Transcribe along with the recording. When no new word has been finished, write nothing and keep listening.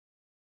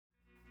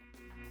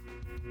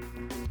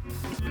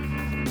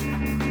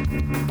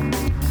Welcome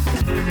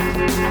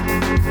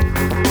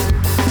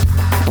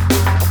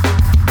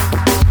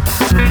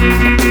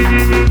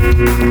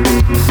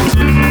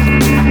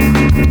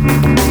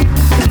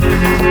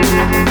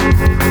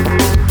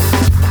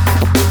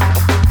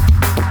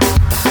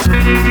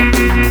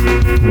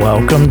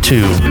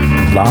to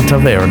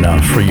Taverna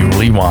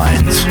Friuli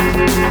Wines,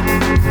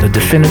 the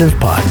definitive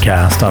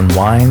podcast on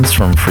wines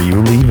from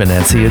Friuli,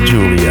 Venezia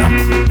Giulia.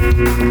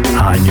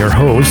 I'm your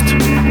host,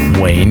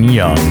 Wayne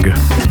Young.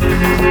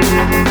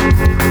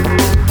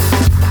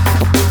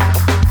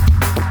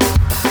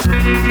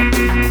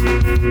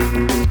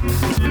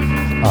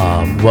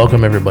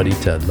 Welcome everybody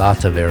to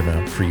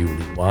Taverna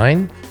Friuli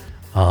Wine.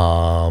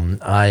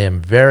 I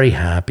am very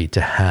happy to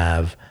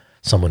have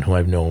someone who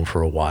I've known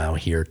for a while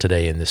here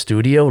today in the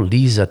studio,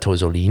 Lisa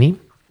Tosolini.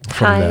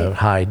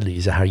 Hi,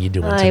 Lisa. How are you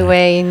doing today? Hi,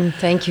 Wayne.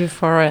 Thank you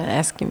for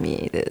asking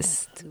me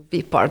this to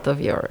be part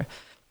of your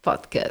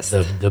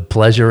podcast. The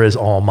pleasure is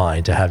all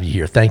mine to have you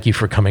here. Thank you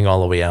for coming all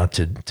the way out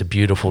to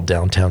beautiful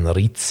downtown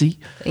Rizzi.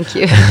 Thank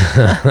you.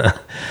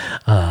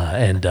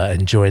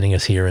 And joining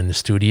us here in the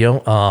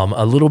studio.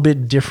 A little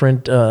bit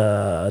different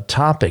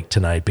topic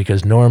tonight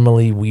because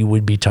normally we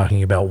would be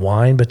talking about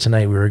wine, but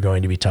tonight we were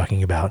going to be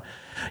talking about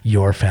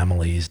your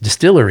family's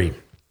distillery.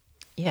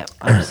 Yeah,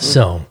 absolutely.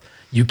 So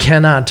you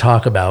cannot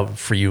talk about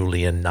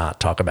Friuli and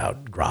not talk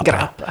about grappa.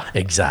 Grappa.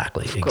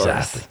 Exactly.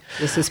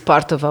 This is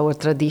part of our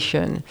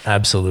tradition.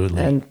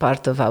 Absolutely. And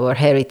part of our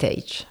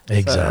heritage.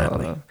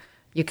 Exactly. So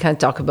you can't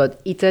talk about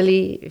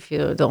Italy if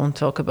you don't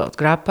talk about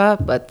grappa,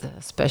 but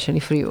especially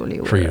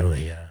Friuli.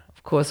 Friuli, yeah.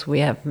 Of course, we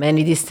have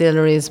many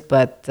distilleries,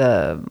 but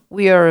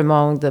we are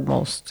among the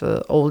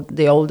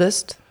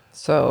oldest.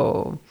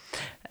 So,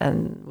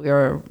 and we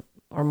are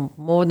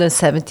more than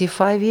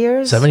 75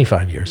 years.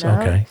 75 years, now.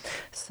 Okay.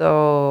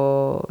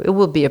 So it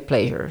will be a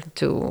pleasure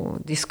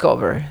to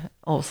discover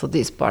also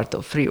this part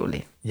of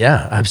Friuli.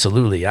 Yeah,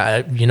 absolutely.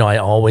 I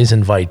always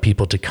invite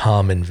people to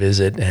come and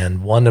visit.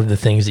 And one of the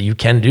things that you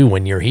can do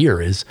when you're here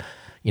is,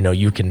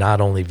 you can not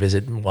only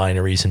visit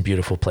wineries and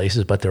beautiful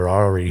places, but there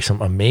are already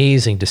some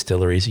amazing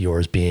distilleries,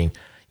 yours being,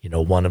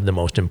 one of the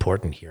most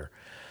important here.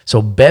 So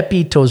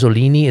BEPI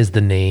Tosolini is the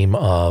name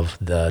of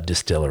the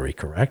distillery,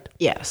 correct?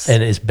 Yes.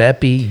 And is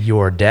BEPI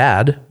your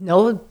dad?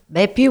 No,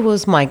 BEPI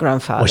was my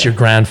grandfather. Was your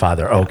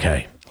grandfather?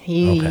 Okay.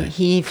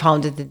 He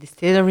founded the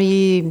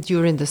distillery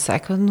during the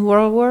Second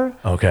World War.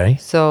 Okay.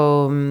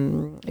 So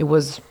it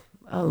was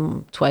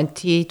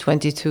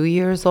 22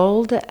 years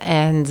old,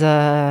 and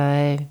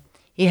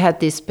he had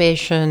this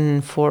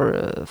passion for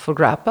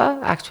grappa.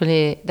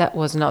 Actually, that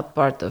was not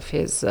part of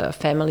his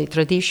family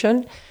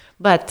tradition,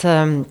 but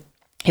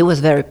he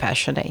was very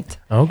passionate.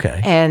 Okay.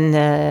 And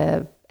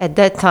at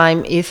that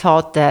time, he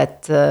thought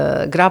that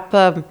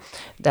grappa,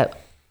 that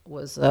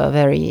was a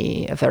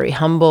very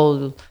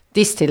humble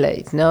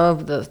distillate. No,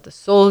 the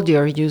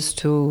soldier used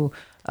to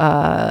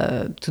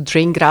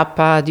drink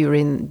grappa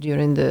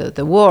during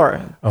the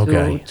war.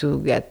 Okay. To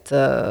get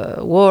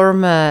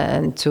warm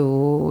and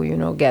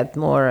to get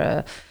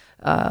more.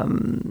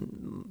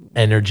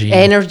 Energy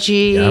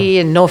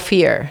yeah. And no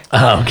fear.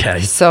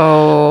 Okay.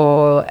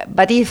 So,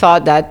 but he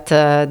thought that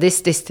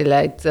this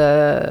distillate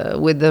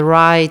with the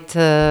right,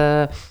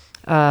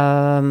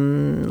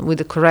 with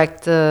the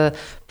correct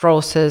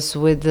process,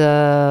 with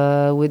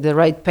the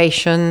right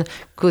patient,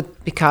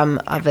 could become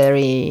a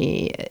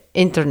very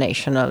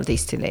international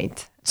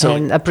distillate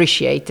and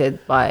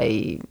appreciated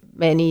by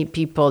many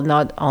people,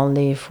 not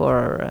only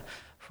for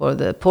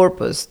the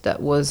purpose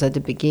that was at the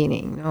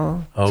beginning,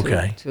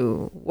 Okay.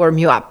 to warm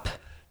you up.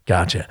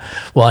 Gotcha.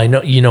 Well, I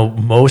know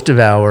most of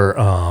our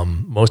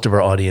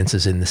audience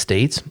is in the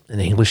States, in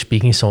English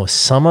speaking, so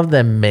some of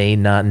them may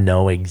not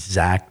know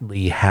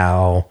exactly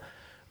how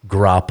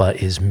grappa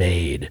is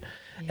made.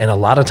 Yeah. And a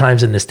lot of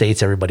times in the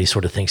States, everybody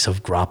sort of thinks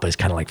of grappa as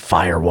kind of like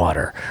fire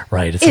water,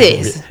 right? It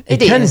is. It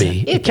can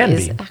be.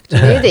 Actually,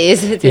 it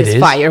is. It is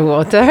fire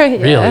water.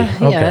 Yeah.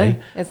 Really? Okay.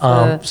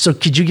 Yeah. So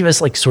could you give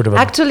us like sort of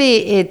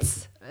Actually,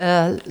 it's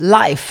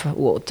life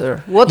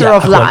water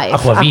of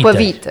life,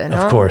 aquavite, no?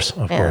 Of course,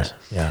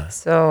 yeah.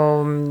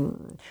 So,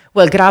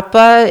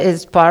 grappa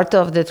is part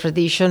of the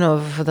tradition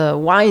of the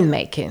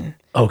winemaking.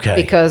 Okay.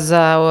 Because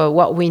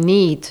what we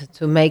need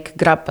to make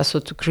grappa, so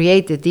to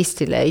create the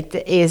distillate,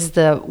 is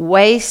the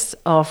waste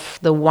of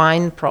the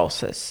wine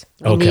process.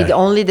 We need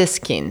only the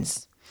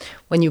skins.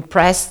 When you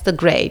press the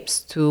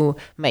grapes to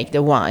make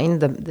the wine,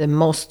 the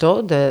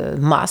mosto, the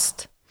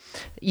must,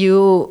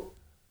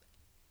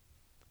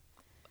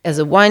 as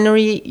a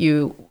winery,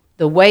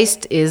 the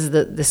waste is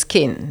the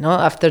skin, no?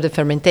 After the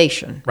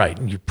fermentation. Right.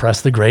 You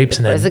press the grapes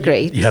and then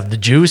you have the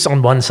juice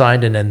on one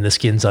side and then the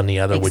skins on the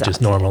other, which is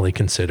normally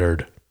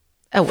considered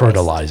a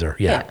fertilizer.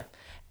 Yeah.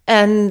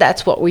 And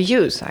that's what we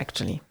use,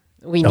 actually.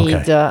 We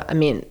need,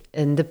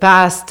 in the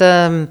past,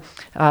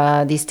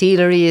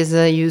 distilleries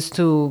used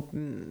to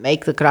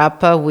make the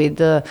grappa with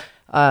the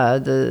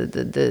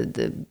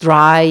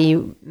dry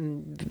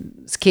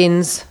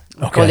skins,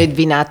 call it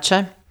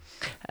vinaccia.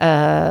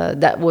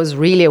 That was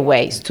really a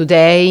waste.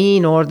 Today,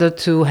 in order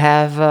to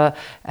have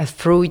a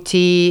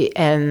fruity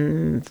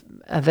and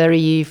a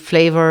very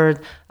flavored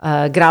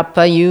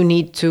grappa, you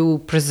need to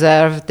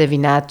preserve the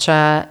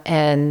vinaccia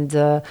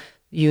and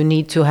you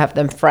need to have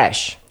them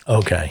fresh.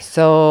 Okay.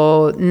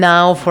 So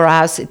now for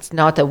us, it's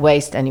not a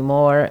waste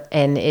anymore,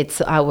 and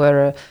it's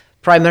our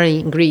primary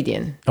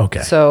ingredient.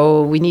 Okay.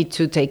 So we need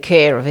to take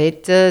care of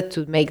it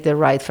to make the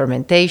right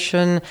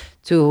fermentation,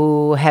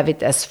 to have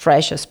it as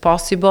fresh as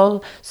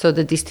possible. So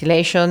the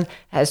distillation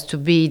has to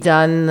be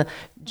done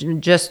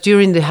just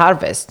during the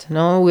harvest.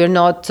 No, we're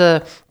not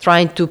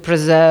trying to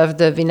preserve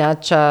the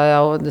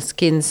vinaccia or the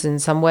skins in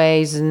some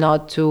ways,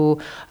 not to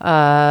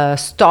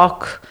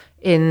stock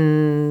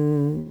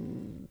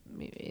in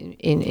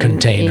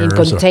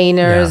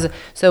containers. Yeah.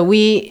 So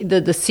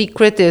the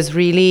secret is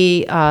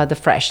really the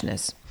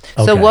freshness.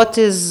 Okay. So what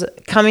is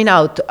coming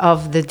out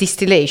of the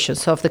distillation,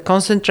 so of the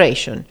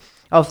concentration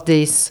of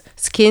these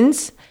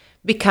skins,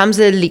 becomes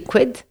a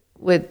liquid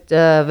with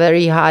a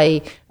very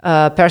high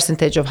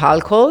percentage of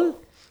alcohol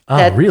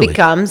that really?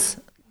 becomes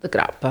the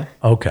grappa.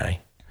 Okay.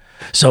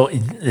 So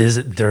is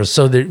it there?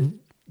 So there,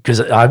 because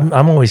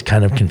I'm always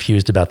kind of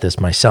confused about this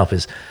myself.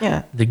 Is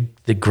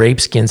the grape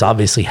skins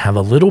obviously have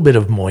a little bit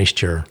of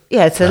moisture?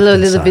 Yeah, it's a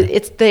little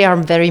bit. They are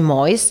very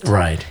moist,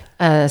 right?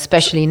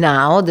 Especially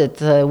now that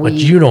But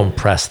you don't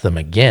press them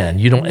again.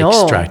 You don't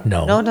extract.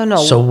 No.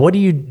 So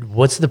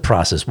what's the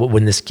process?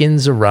 When the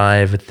skins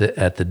arrive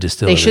at the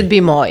distillery, they should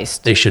be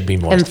moist. They should be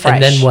moist. And fresh.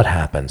 And then what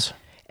happens?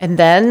 And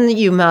then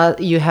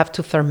you have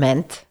to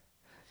ferment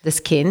the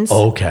skins.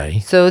 Okay.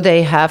 So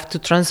they have to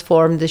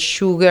transform the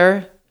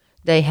sugar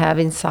they have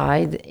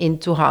inside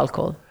into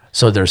alcohol.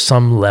 So there's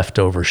some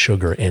leftover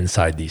sugar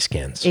inside these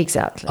skins.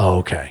 Exactly.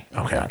 Okay.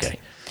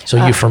 So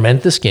you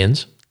ferment the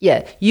skins.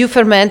 Yeah, you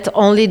ferment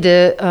only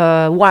the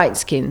white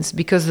skins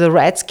because the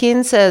red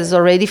skins has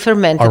already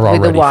fermented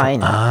with the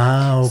wine.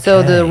 Okay.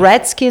 So the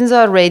red skins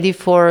are ready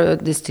for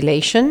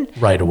distillation.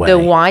 Right away. The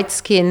white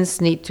skins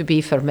need to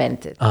be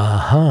fermented.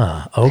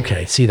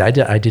 Okay. See, I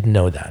didn't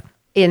know that.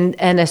 And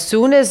as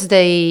soon as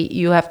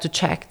you have to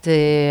check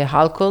the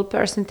alcohol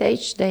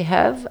percentage they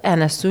have,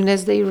 and as soon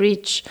as they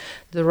reach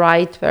the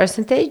right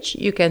percentage,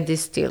 you can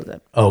distill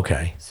them.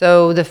 Okay.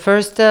 So the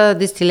first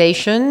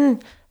distillation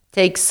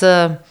takes,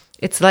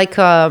 it's like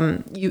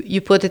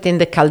you put it in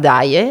the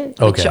caldaie,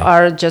 which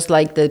are just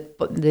like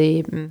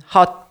the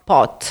hot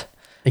pot.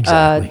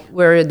 Exactly.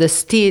 Where the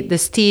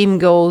steam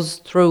goes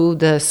through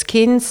the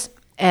skins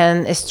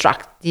and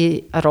extract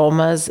the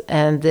aromas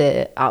and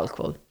the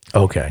alcohol.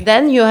 Okay.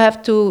 Then you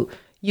have to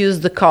use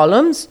the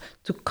columns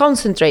to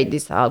concentrate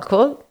this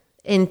alcohol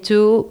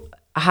into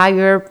a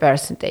higher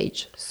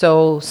percentage.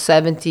 So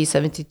 70,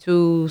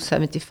 72,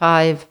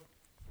 75.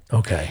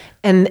 Okay.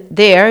 And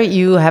there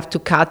you have to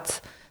cut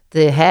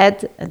the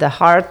head, the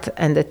heart,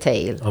 and the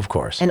tail. Of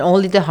course. And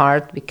only the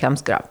heart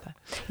becomes grappa.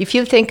 If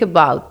you think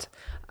about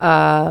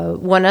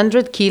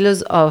 100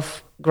 kilos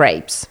of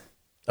grapes,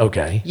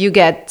 you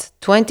get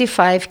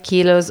 25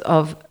 kilos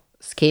of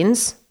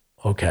skins.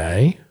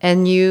 Okay.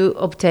 And you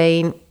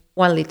obtain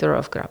 1 liter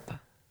of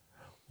grappa.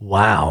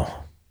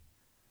 Wow.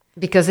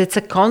 Because it's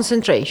a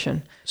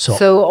concentration.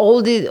 So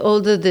all the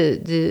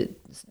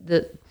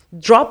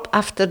drop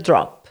after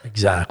drop.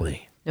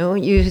 Exactly.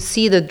 You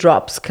see the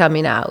drops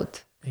coming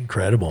out.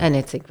 Incredible. And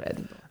it's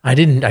incredible. I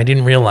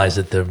didn't realize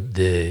that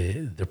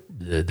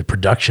the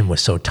production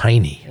was so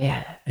tiny.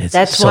 Yeah.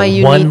 That's why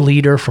you 1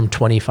 liter from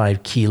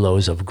 25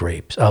 kilos of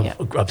grapes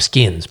of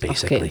skins,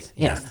 basically. Skins,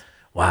 yes. Yeah.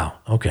 Wow.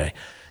 Okay.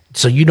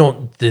 So you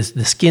don't, the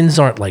skins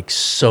aren't like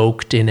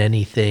soaked in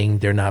anything.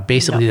 They're not.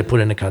 Basically, they put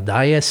in a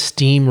caldaia,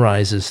 steam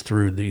rises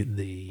through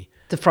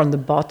from the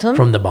bottom.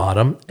 From the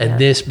bottom. And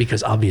this,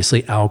 because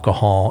obviously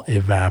alcohol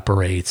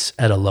evaporates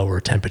at a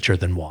lower temperature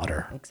than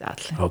water.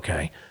 Exactly.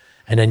 Okay.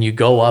 And then you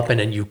go up and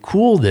then you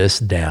cool this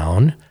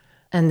down.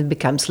 And it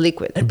becomes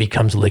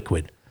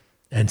liquid.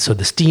 And so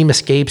the steam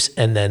escapes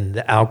and then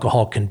the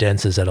alcohol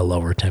condenses at a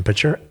lower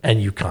temperature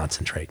and you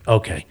concentrate.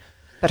 Okay.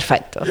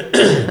 Perfetto.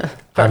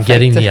 I'm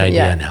getting the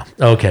idea now.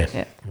 Okay.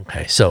 Yeah.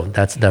 Okay. So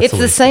that's it's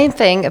the same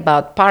thing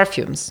about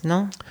perfumes,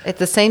 no? It's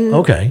the same.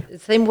 Okay.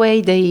 Same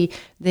way they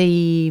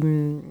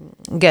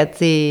get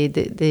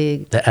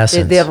the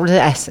essence. The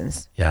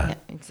essence. Yeah.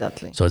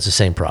 Exactly. So it's the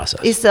same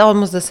process. It's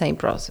almost the same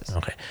process.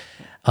 Okay.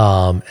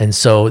 And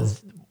so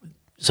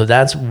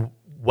that's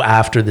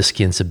after the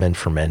skins have been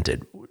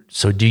fermented.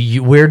 So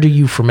where do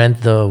you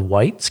ferment the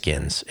white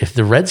skins? If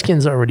the red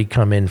skins already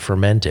come in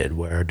fermented,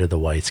 where do the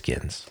white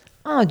skins?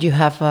 Oh, do you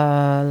have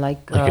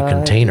like a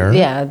container?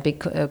 Yeah, big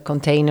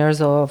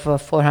containers of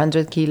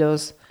 400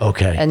 kilos.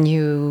 Okay. And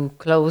you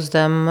close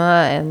them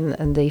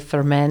and they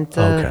ferment.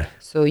 Okay.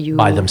 So you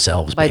by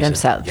themselves. By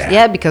themselves.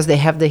 Yeah, because they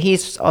have the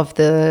yeast of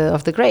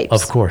the grapes.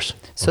 Of course.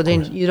 So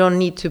then you don't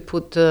need to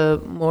put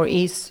more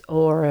yeast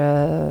or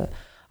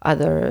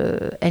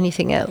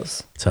anything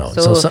else. So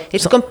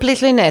it's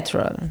completely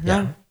natural.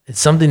 Yeah. No? It's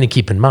something to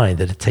keep in mind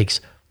that it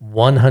takes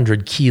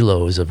 100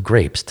 kilos of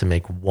grapes to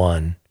make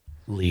 1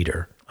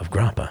 liter of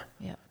grappa.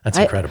 Yeah. That's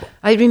incredible.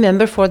 I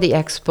remember for the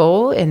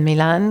expo in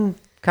Milan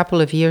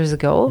couple of years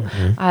ago,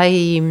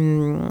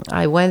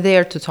 I went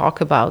there to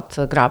talk about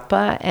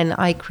grappa, and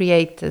I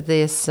created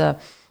this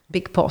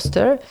big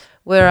poster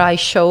where I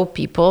show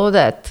people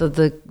that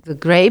the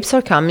grapes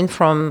are coming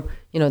from,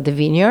 the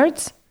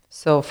vineyards,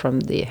 so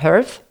from the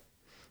earth,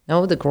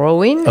 the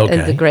growing,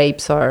 and the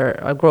grapes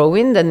are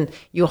growing. Then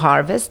you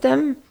harvest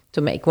them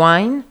to make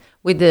wine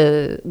with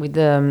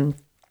the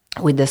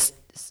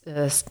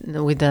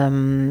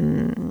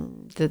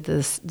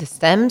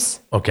stems.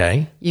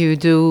 Okay. You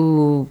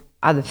do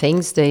other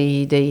things.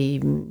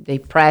 They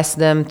press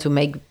them to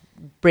make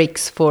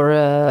bricks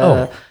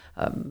for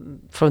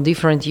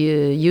different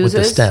uses.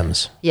 With the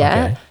stems.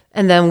 Yeah. Okay.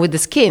 And then with the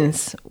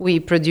skins, we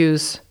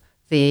produce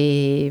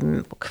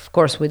of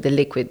course, with the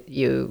liquid,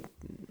 you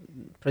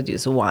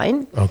produce a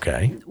wine.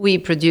 Okay. We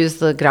produce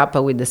the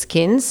grappa with the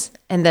skins,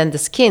 and then the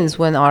skins,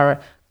 when are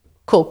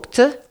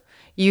cooked,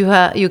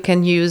 you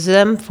can use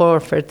them for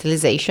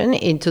fertilization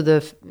into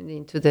the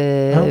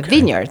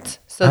vineyard.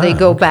 So they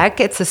go back.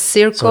 It's a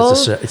circle.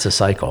 So it's a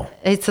cycle.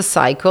 It's a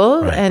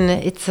cycle, right.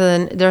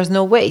 And there's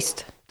no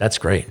waste. That's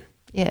great.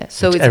 Yeah,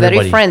 so it's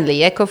very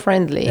friendly,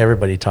 eco-friendly.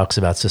 Everybody talks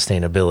about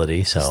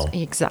sustainability, so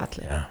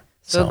exactly. Yeah.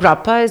 So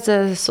grappa is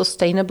a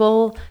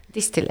sustainable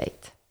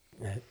distillate.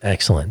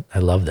 Excellent. I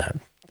love that.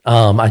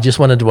 I just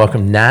wanted to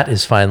welcome Nat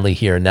is finally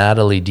here.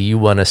 Natalie, do you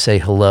want to say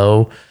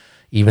hello,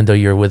 even though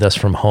you're with us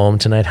from home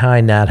tonight?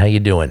 Hi, Nat. How you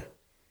doing?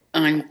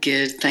 I'm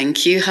good,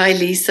 thank you. Hi,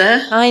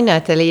 Lisa. Hi,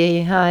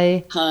 Natalie.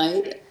 Hi.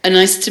 Hi.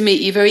 Nice to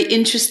meet you. Very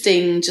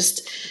interesting,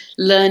 just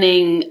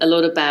learning a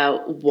lot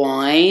about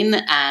wine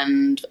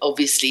and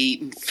obviously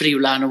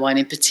Friulana wine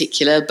in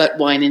particular, but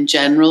wine in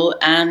general.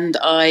 And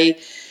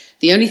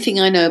the only thing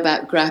I know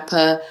about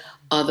grappa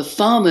are the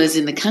farmers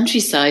in the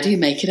countryside who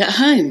make it at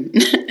home.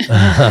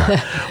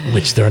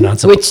 Which they're not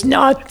supposed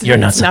to. You're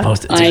not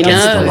supposed to. It's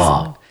against the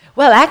law.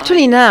 Well,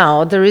 actually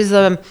now there is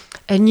a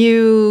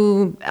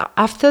new,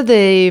 after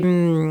they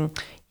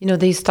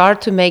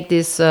start to make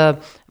these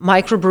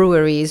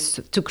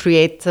microbreweries to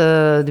create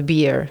the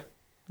beer.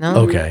 No?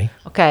 Okay.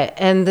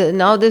 And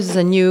now there's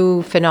a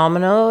new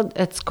phenomenon.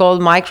 It's called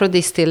micro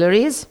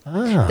distilleries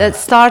that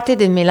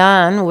started in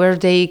Milan, where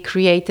they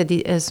created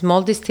a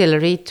small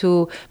distillery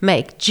to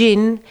make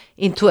gin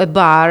into a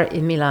bar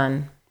in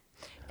Milan.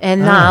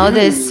 And now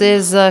this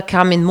is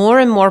coming more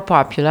and more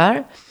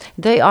popular.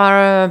 They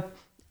are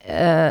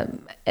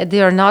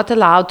not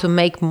allowed to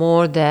make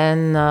more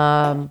than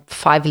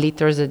 5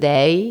 liters a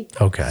day.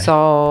 Okay.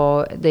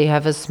 So they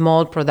have a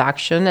small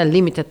production, a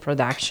limited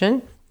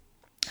production.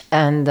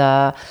 And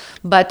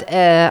but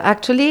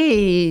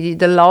actually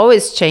the law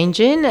is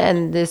changing,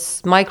 and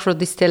these micro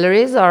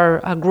distilleries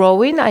are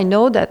growing. I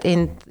know that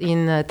in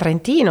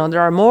Trentino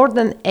there are more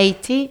than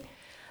 80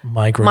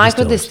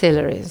 micro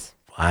distilleries.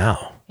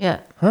 Wow. Yeah.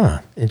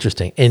 Huh.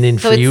 Interesting. And in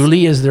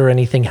Friuli, is there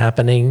anything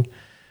happening?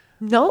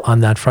 No.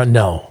 On that front,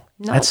 no.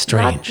 That's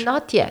strange.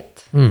 Not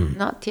yet.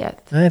 Not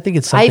yet. I think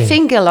it's something. I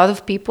think a lot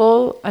of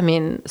people, I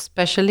mean,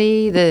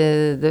 especially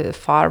the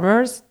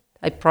farmers,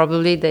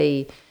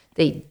 they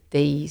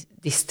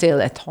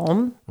distill at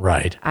home.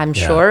 Right. I'm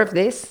sure of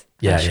this.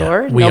 Yeah, I'm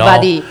sure.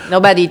 Yeah.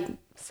 Nobody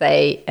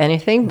say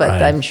anything, but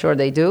right. I'm sure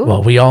they do.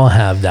 Well, we all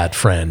have that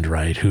friend,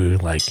 right, who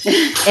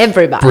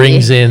everybody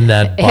brings in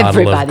that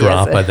bottle of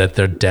grappa that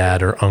their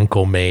dad or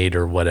uncle made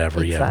or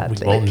whatever. Exactly.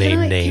 Yeah, we won't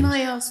name names. Can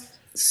I ask?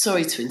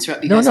 Sorry to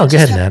interrupt you. No, guys. go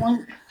ahead, Nat.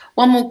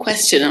 One more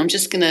question. I'm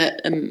just going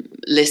to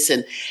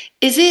listen.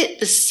 Is it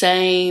the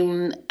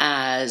same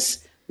as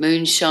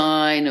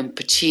moonshine and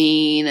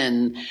poutine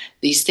and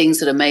these things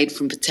that are made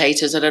from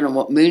potatoes? I don't know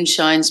what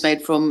moonshine's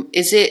made from.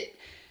 Is it,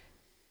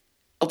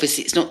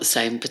 obviously it's not the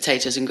same,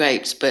 potatoes and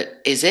grapes,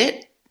 but is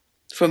it,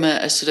 from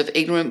a sort of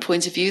ignorant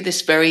point of view,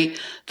 this very,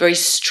 very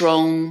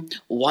strong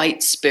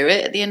white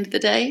spirit at the end of the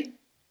day?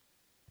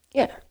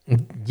 Yeah.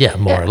 Yeah,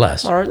 more or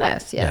less. More or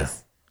less, yes. Yeah.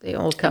 They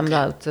all come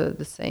out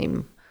the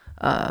same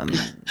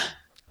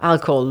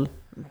alcohol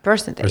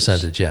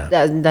percentage, yeah.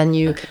 Then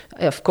you,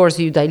 of course,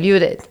 you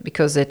dilute it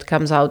because it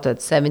comes out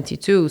at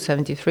 72,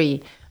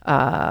 73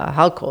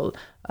 alcohol.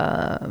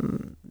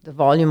 The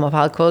volume of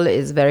alcohol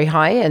is very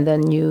high, and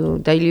then you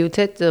dilute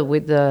it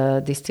with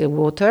the distilled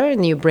water,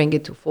 and you bring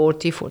it to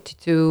 40,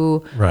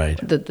 42. Right.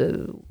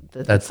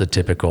 That's the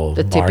typical.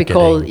 The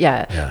typical,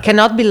 yeah.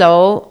 Cannot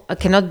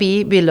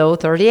be below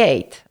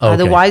 38. Okay.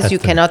 Otherwise, you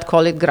cannot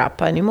call it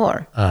grappa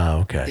anymore.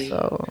 Okay.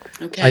 So,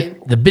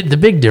 the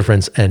big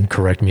difference, and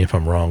correct me if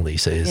I'm wrong,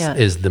 Lisa,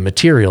 is the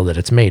material that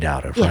it's made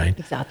out of, right?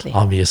 Exactly.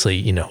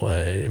 Obviously,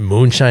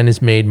 moonshine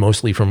is made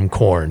mostly from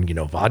corn.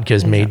 Vodka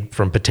is made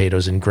from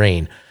potatoes and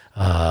grain.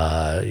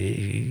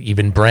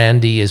 Even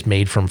brandy is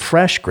made from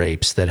fresh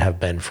grapes that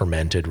have been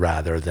fermented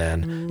rather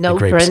than the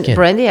grape skin.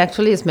 Brandy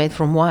actually is made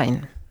from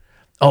wine.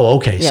 Oh,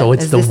 okay. Yeah, so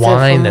it's the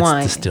wine that's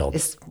wine. distilled.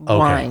 It's okay.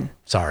 wine.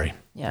 Sorry.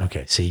 Yeah.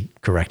 Okay. See,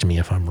 correct me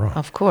if I'm wrong.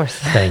 Of course.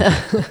 Thank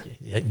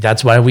you.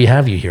 That's why we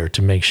have you here,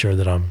 to make sure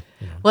that I'm.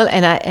 Well,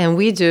 and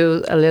we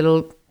do a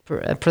little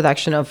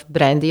production of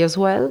brandy as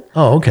well.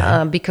 Oh,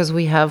 okay. Because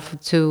we have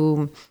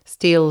 2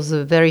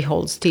 very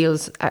old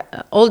stills.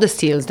 All the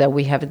stills that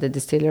we have at the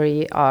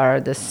distillery are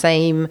the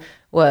same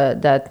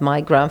that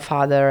my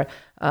grandfather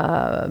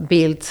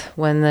built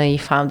when he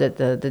founded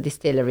the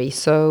distillery.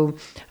 So,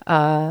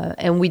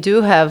 and we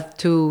do have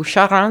 2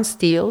 Charente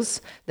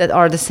stills that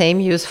are the same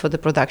used for the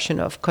production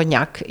of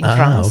cognac in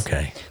France.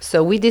 Okay.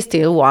 So we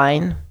distill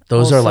wine.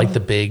 Those also. are like the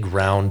big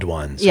round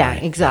ones. Yeah,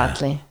 right?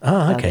 exactly.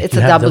 Yeah. Oh, okay. It's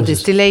a double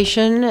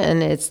distillation,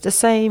 and it's the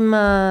same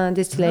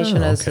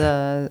distillation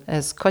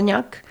as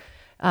cognac.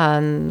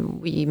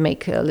 And we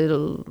make a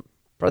little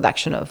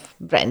production of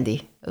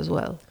brandy as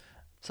well.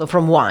 So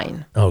from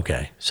wine.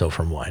 Okay, so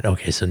from wine.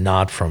 Okay, so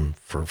not from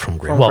grapes. From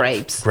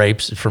grapes.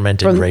 Grapes,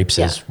 fermented grapes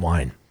is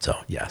wine. So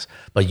yes,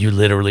 but you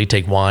literally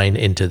take wine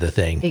into the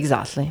thing.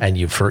 Exactly. And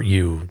you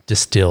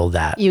distill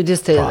that. You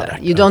distill product.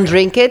 it. You don't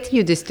drink it.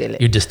 You distill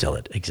it. You distill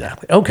it,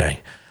 exactly.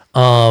 Okay.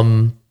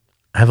 I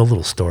have a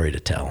little story to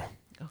tell.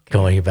 Okay.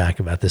 Going back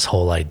about this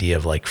whole idea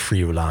of like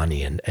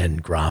Friulani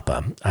and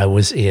grappa. I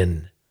was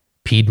in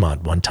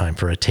Piedmont one time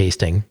for a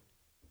tasting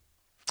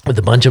with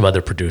a bunch of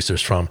other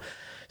producers from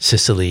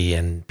Sicily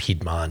and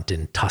Piedmont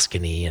and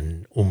Tuscany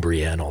and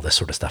Umbria and all this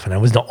sort of stuff. And I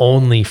was the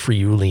only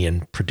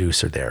Friulian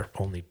producer there,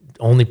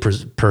 only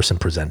person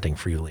presenting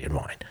Friulian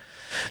wine.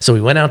 So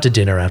we went out to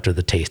dinner after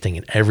the tasting,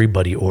 and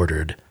everybody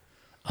ordered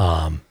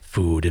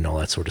food and all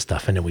that sort of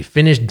stuff. And then we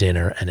finished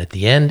dinner, and at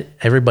the end,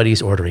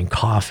 everybody's ordering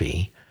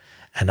coffee.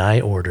 And I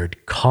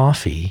ordered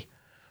coffee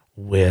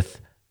with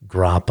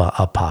grappa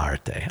a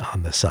parte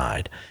on the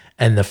side.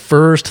 And the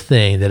first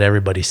thing that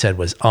everybody said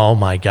was, "Oh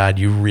my God,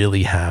 you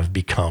really have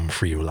become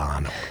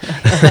Friulano."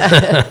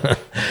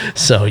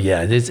 So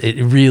yeah,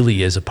 it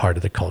really is a part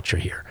of the culture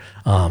here.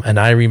 And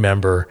I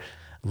remember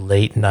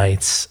late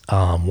nights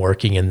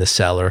working in the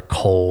cellar,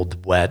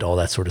 cold, wet, all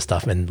that sort of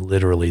stuff. And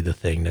literally the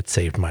thing that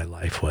saved my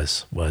life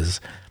was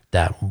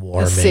that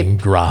warming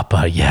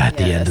grappa, at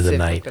the end of the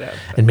night.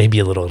 And maybe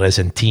a little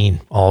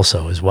Resentine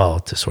also as well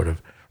to sort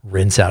of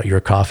rinse out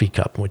your coffee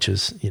cup, which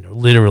is,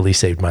 literally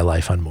saved my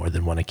life on more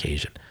than one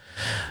occasion.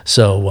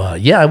 So,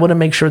 I want to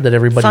make sure that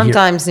everybody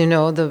sometimes,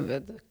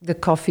 the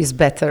coffee is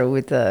better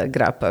with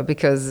grappa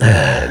because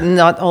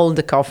not all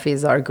the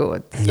coffees are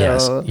good. So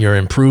yes, you're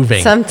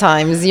improving.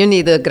 Sometimes you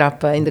need a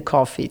grappa in the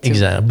coffee.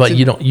 Exactly, but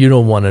you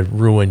don't want to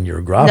ruin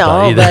your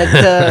grappa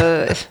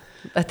either.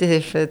 But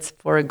if it's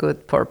for a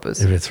good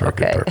purpose. If it's for a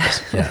good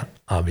purpose, yeah.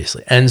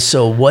 Obviously. And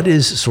so what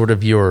is sort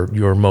of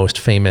your most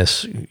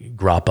famous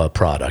grappa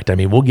product? I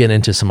mean, we'll get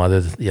into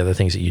the other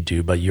things that you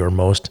do, but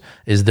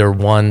is there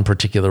one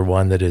particular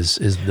one that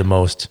is the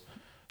most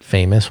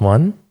famous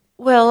one?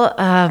 Well,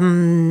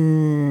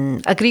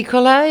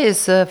 Agricola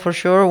is for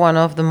sure one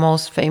of the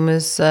most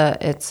famous.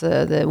 It's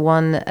the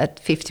one at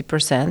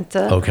 50%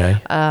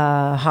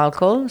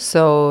 alcohol.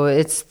 So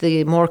it's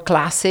the more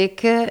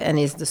classic and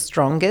is the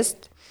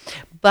strongest.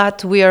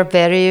 But we are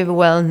very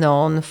well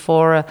known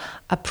for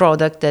a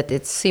product that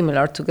is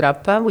similar to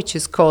grappa, which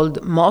is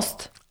called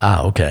most.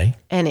 Ah, okay.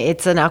 And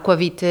it's an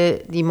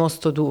aquavite di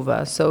mosto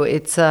d'uva. So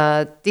it's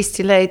a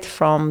distillate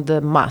from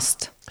the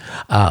must.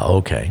 Ah,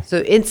 okay.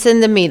 So it's in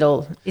the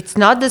middle. It's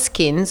not the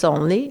skins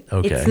only.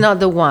 Okay. It's not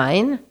the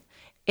wine.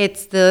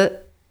 It's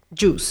the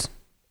juice.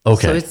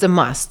 Okay. So it's the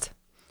must.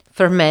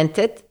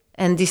 Fermented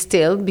and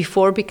distilled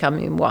before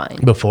becoming wine.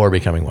 Before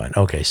becoming wine.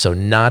 Okay, so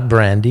not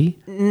brandy.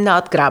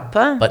 Not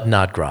grappa. But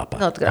not grappa.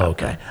 Not grappa.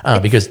 Okay.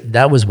 Because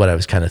that was what I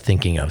was kind of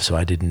thinking of, so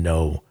I didn't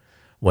know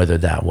whether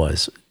that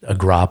was a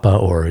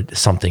grappa or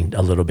something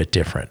a little bit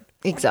different.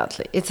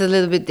 Exactly. It's a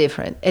little bit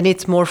different. And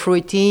it's more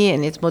fruity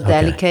and it's more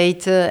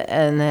delicate.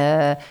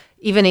 And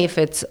even if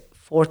it's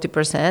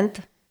 40%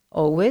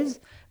 always,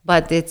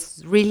 but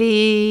it's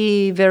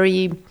really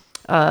very...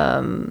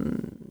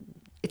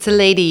 It's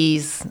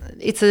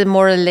a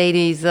more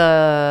ladies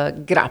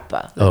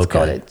grappa. Let's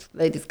call it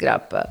ladies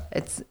grappa.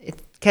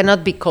 It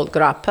cannot be called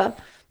grappa,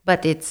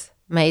 but it's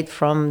made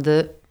from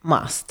the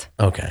must.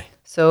 Okay.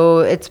 So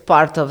it's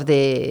part of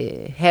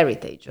the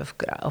heritage of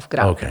grappa.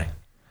 Okay.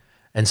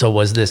 And so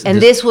was this...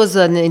 And this was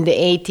in the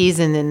 80s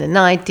and in the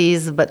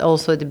 90s, but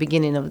also at the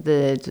beginning of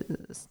the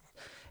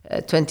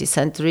 20th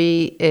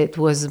century, it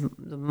was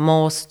the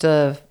most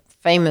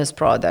famous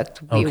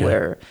product we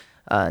were...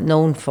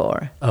 known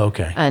for.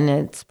 Okay. And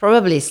it's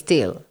probably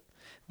still.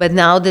 But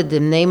now that the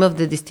name of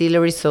the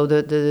distillery, so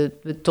the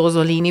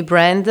Tosolini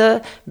brand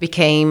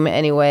became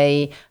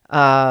anyway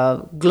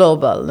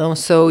global. No?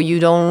 So you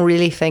don't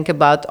really think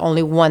about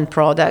only one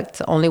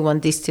product, only one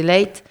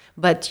distillate,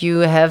 but you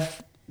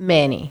have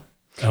many.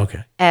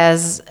 Okay.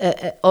 As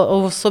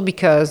also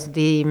because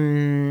the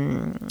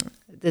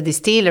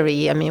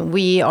distillery, I mean,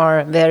 we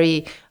are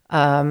very...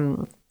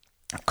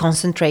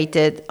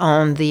 concentrated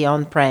on the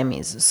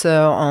on-premise,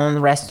 so on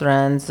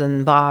restaurants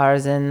and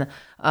bars and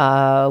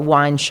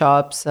wine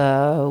shops,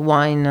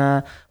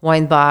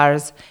 wine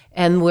bars,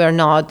 and we're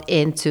not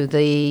into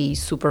the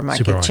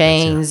supermarket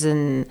chains,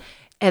 and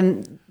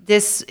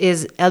this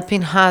is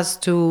helping us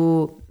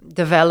to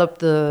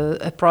develop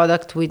a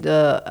product with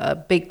a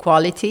big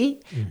quality,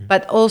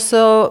 but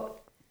also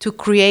to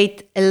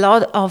create a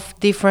lot of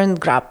different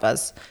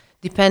grappas,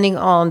 depending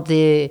on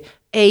the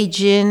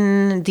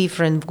aging,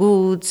 different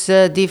woods,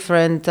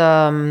 different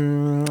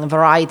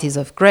varieties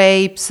of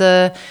grapes.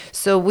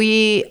 So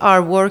we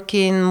are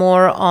working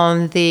more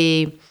on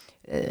the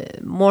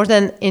more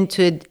than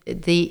into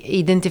the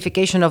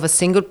identification of a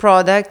single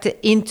product,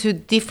 into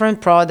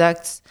different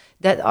products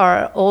that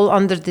are all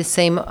under the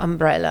same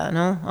umbrella,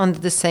 no? Under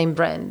the same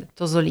brand,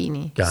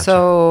 Tosolini. Gotcha.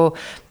 So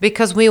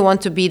because we want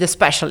to be the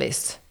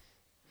specialist.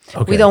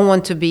 Okay. We don't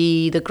want to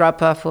be the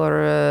grappa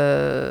for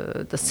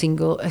a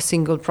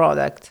single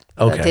product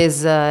that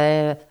is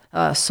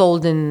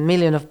sold in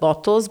millions of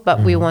bottles,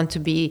 but we want to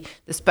be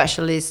the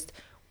specialist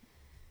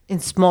in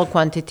small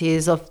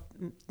quantities of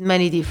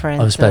many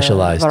different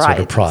specialized varieties. sort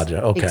of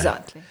product. Okay.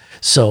 Exactly.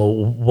 So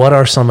what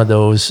are some of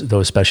those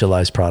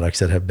specialized products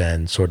that have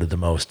been sort of the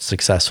most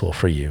successful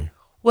for you?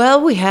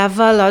 Well, we have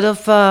a lot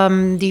of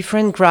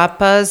different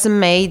grappas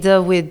made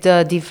with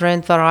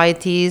different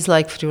varieties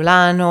like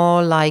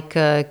Friulano, like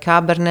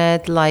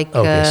Cabernet, like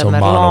so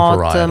Merlot,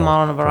 monovarietals.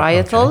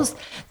 monovarietals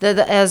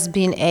that has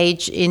been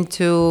aged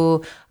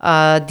into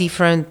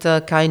different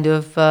kind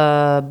of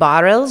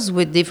barrels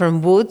with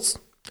different woods.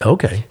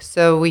 Okay.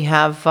 So we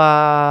have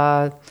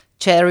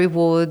cherry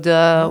wood,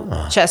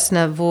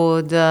 chestnut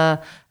wood,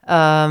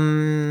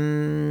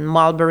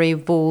 mulberry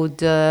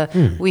wood.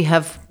 We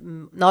have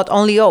not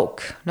only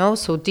oak, no,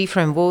 so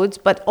different woods,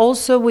 but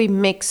also we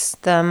mix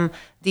them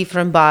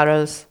different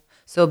barrels.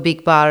 So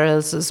big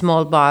barrels,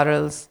 small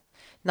barrels.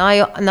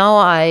 Now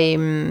I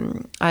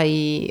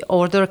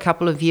ordered a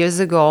couple of years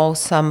ago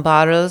some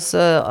barrels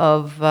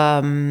of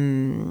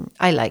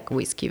I like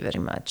whiskey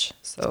very much.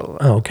 So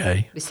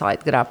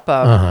besides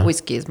grappa,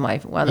 whiskey is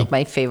one of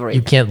my favorites.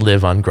 You can't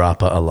live on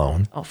grappa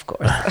alone, of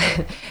course.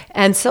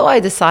 And so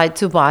I decided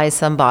to buy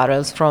some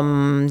barrels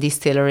from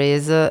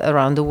distilleries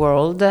around the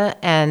world,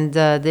 and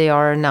they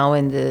are now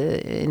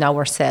in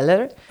our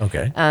cellar.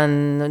 Okay,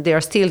 and they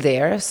are still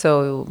there.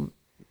 So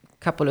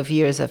couple of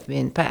years have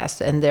been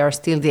passed and they are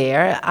still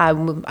there.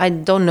 I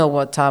don't know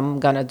what I'm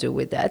gonna do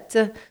with that,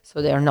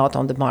 so they are not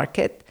on the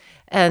market,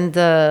 and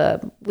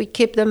we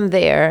keep them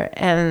there,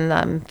 and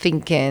I'm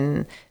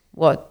thinking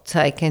what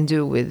I can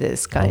do with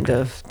this kind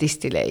of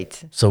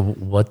distillate. So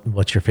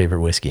what's your favorite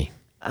whiskey?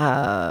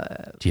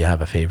 Do you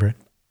have a favorite?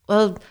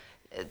 Well,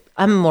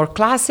 I'm more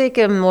classic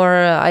and more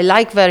I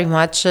like very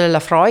much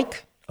Lafroig,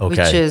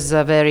 which is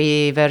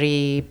very,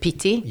 very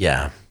peaty.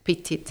 Yeah.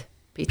 Peaty,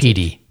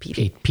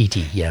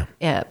 yeah.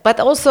 Yeah, but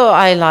also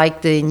I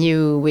like the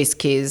new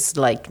whiskeys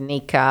like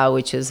Nika,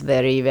 which is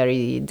very,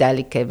 very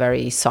delicate,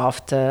 very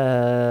soft,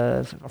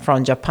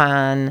 from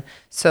Japan.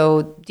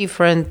 So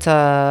different,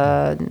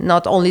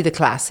 not only the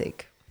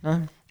classic.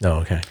 No?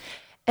 Oh, okay.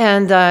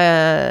 And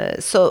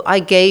so I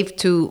gave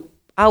to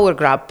our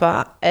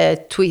grappa a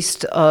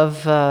twist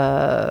of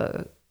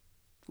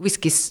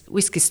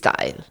whiskey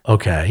style.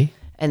 Okay.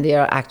 And they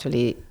are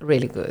actually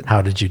really good.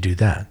 How did you do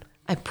that?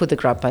 I put the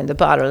grappa in the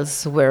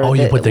barrels where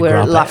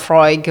grappa.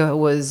 Lafroig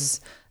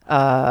was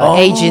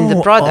aging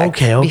the product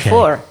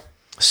before.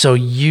 So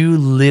you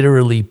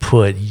literally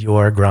put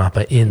your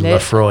grappa in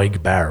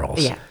Lafroig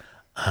barrels. Yeah.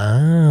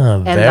 Ah,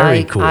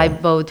 very cool. I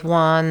bought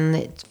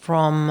one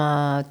from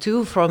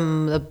two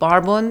from the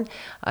Bourbon.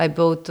 I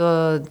bought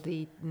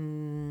the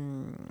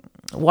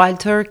Wild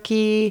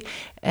Turkey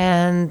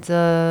and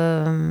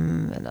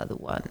another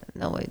one.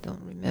 No, I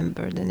don't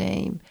remember the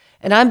name.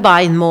 And I'm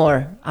buying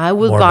more. I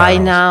will buy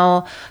barrels.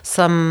 Now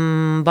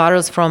some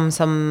barrels from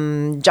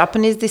some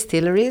Japanese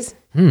distilleries.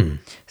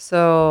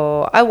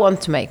 So I want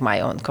to make my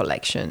own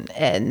collection,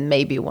 and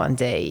maybe one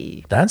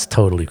day. That's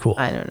totally cool.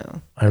 I don't know.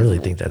 I really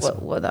think that's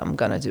what I'm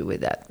gonna do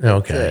with that.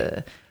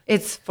 Okay.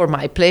 It's for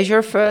my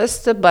pleasure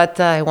first, but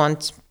I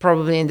want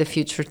probably in the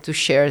future to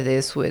share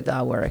this with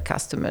our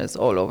customers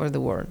all over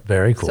the world.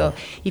 Very cool. So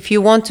if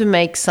you want to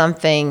make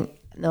something,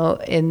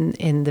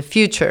 in the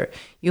future,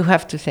 you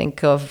have to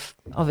think of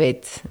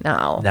it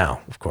now. Now,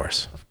 of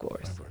course. Of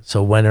course.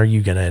 So when are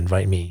you going to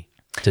invite me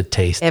to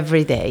taste?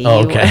 Every day.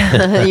 Oh,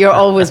 okay. You're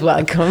always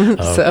welcome.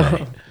 Okay.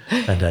 So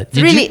and,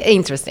 it's really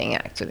interesting,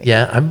 actually.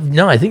 Yeah.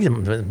 I think it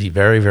would be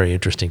very, very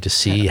interesting to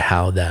see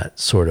how that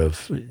sort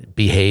of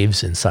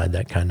behaves inside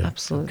that kind of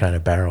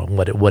barrel, and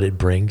what it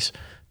brings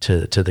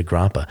to the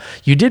grappa.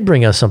 You did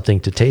bring us something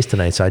to taste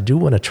tonight, so I do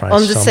want to try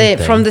something.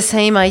 From the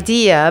same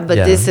idea, but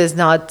this is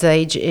not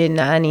aged in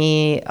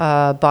any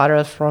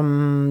bottle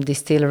from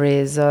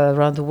distilleries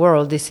around the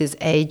world. This is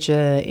aged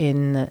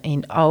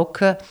in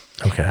oak.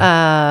 Okay.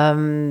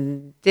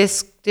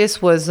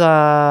 This was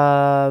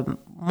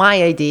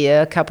my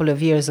idea a couple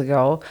of years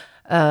ago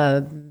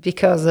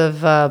because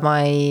of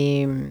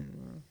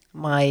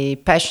my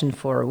passion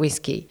for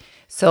whiskey.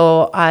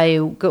 So I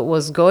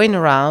was going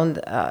around,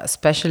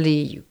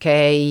 especially UK,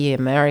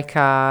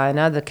 America, and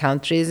other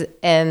countries,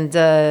 and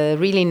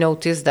really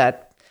noticed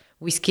that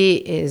whiskey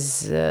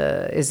is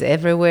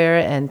everywhere,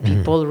 and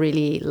people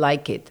really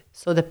like it.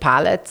 So the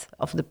palate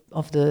of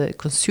the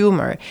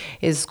consumer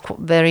is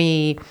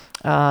very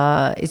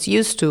is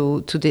used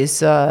to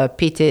this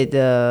peated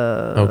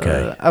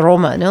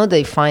aroma. No,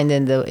 they find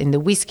in the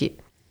whiskey.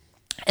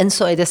 And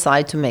so I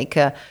decided to make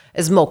a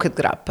smoked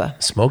grappa.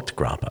 Smoked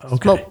grappa.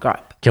 Okay. Smoked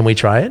grappa. Can we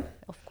try it?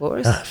 Of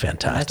course.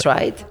 Fantastic. I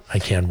tried. I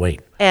can't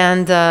wait.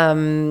 And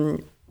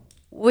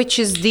which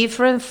is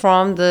different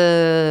from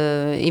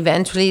the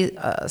eventually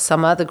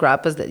some other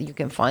grappas that you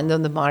can find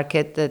on the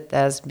market that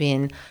has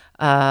been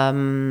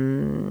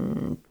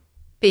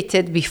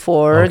pitted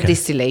before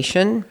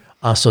distillation.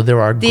 So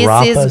there are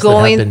grappas that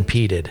have been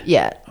peated.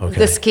 Yeah, okay.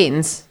 The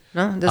skins.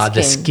 No,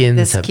 the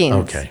skins.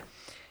 Okay.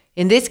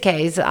 In this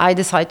case, I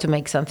decided to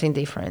make something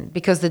different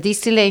because the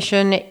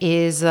distillation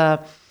is.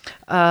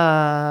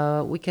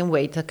 We can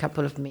wait a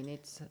couple of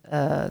minutes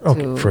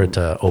for it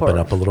to open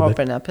up a little bit.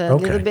 Open up a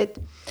little bit,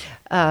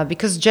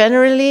 because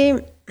generally,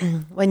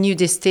 when you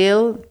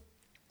distill,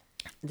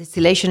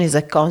 distillation is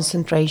a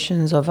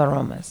concentrations of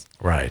aromas.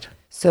 Right.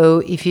 So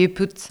if you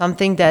put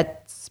something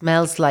that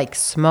smells like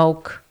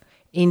smoke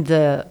in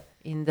the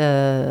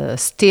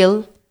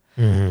still,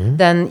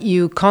 then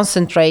you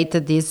concentrate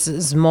this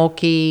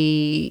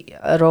smoky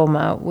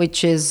aroma,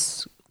 which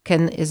is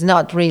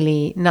not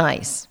really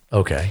nice.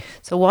 Okay.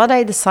 So what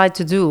I decide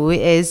to do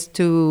is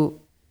to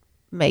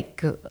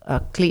make a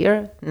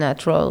clear,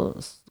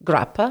 natural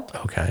grappa.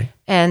 Okay.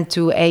 And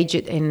to age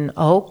it in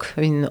oak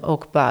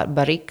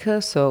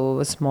barrique,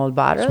 so small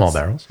barrels. Small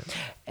barrels.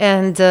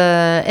 And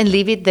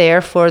leave it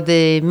there for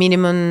the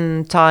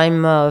minimum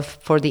time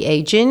for the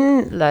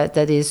aging,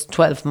 that is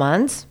 12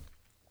 months.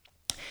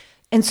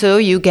 And so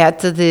you get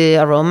the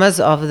aromas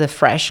of the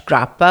fresh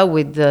grappa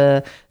with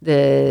the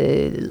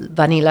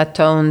vanilla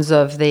tones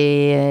of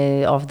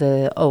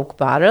the oak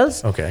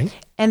barrels. Okay.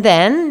 And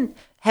then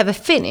have a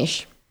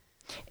finish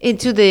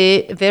into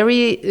the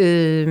very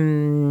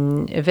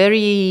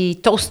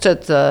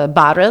toasted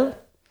barrel.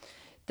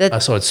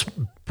 So it's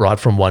brought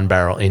from one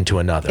barrel into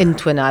another.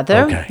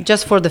 Okay.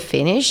 Just for the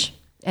finish.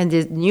 And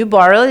the new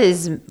barrel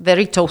is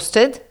very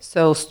toasted,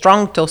 so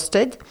strong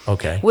toasted.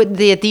 Okay. With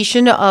the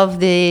addition of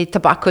the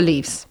tobacco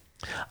leaves.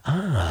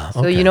 Okay.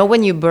 So you know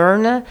when you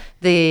burn,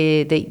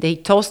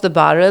 they toast the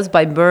barrels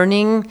by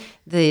burning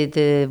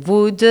the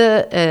wood,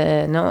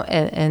 and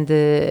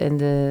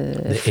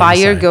the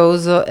fire inside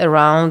goes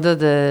around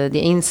the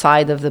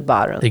inside of the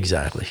barrel.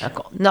 Exactly.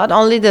 Not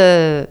only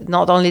the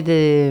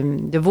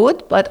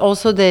wood, but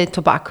also the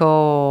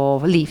tobacco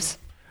leaves.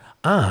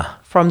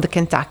 From the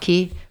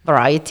Kentucky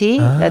variety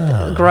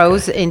that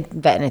grows in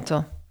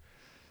Veneto.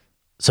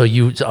 So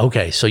you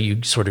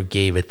sort of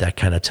gave it that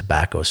kind of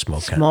tobacco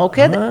smoke. Smoked,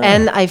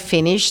 and I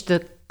finished the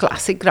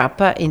classic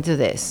grappa into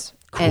this.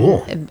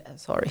 Cool.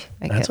 Sorry,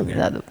 I That's get okay.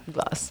 another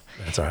glass.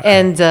 That's all right.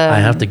 And I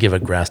have to give a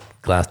glass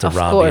to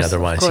Robbie, course,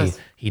 otherwise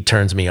he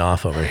turns me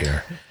off over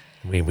here.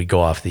 We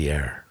go off the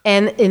air.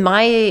 And in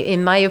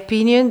my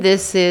opinion,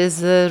 this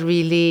is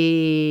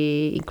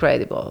really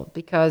incredible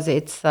because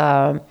it's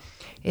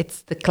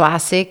the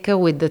classic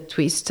with the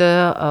twist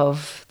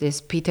of this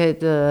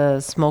peated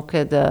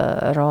smoked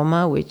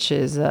aroma, which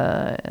is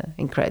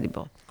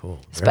incredible. Cool.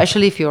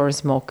 Especially if you're a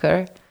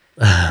smoker,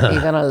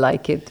 you're gonna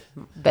like it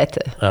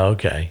better.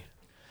 Okay.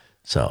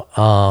 So,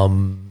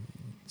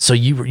 so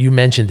you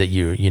mentioned that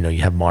you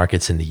have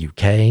markets in the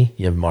UK,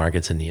 you have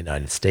markets in the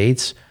United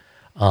States.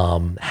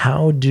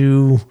 How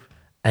do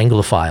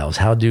Anglophiles,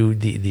 how do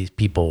these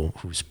people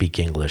who speak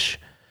English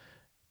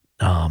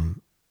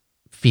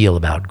feel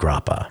about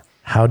grappa?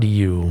 Have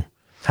you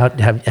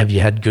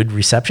had good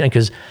reception?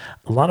 Because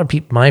a lot of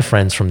people, my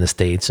friends from the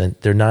States, and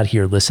they're not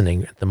here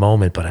listening at the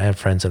moment, but I have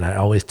friends and I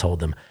always told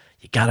them,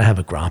 you got to have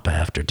a grappa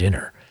after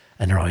dinner.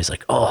 And they're always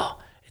like, oh,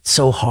 it's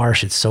so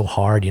harsh. It's so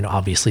hard.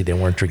 Obviously they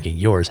weren't drinking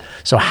yours.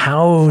 So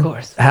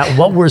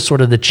what were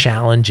sort of the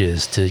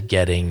challenges to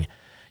getting,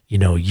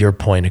 your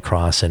point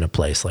across in a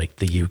place like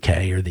the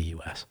UK or the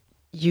US?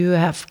 You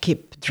have to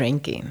keep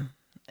drinking.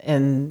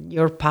 And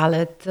your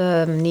palate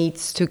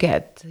needs to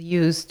get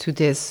used to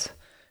this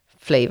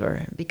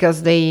flavor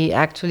because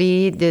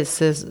this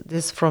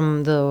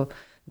from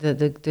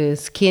the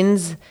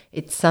skins.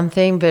 It's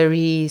something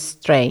very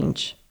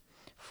strange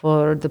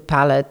for the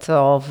palate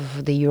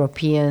of the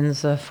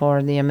Europeans,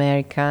 for the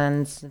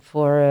Americans,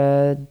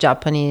 for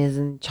Japanese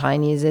and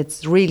Chinese.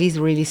 It's really,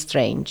 really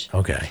strange.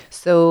 Okay.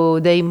 So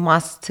they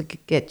must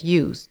get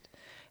used,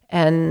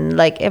 and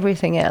like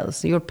everything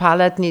else, your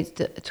palate needs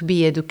to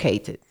be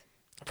educated.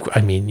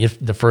 I mean, if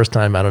the first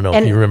time, I don't know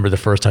if you remember the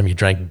first time you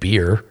drank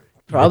beer,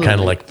 probably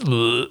kind of like,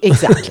 ugh.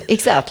 Exactly.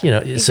 Exactly.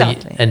 So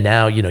and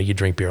now, you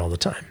drink beer all the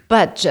time.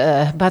 But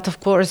of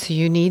course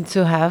you need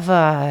to have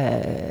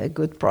a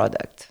good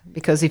product,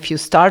 because if you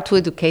start to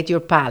educate your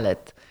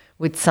palate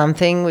with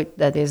something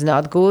that is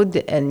not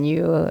good, and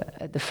you,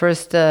 the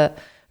first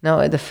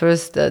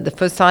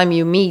time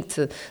you meet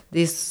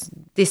this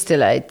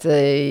distillate,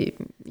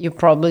 you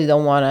probably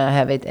don't want to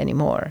have it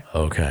anymore.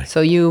 Okay.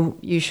 So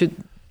you should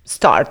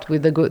start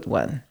with a good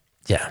one.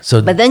 Yeah.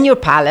 But then your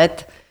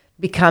palate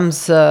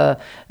becomes more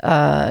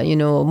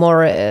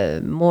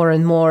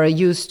and more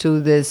used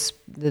to this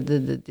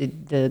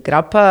the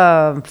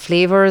grappa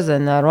flavors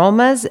and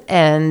aromas,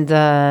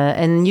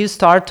 and you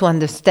start to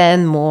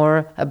understand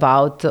more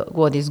about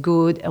what is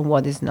good and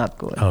what is not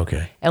good.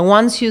 Okay. And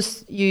once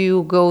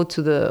you go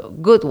to the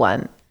good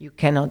one, you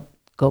cannot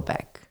go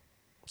back.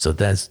 So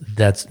that's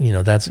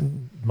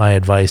my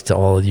advice to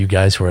all of you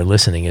guys who are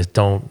listening is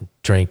don't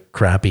drink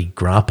crappy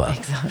grappa.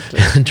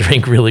 Exactly.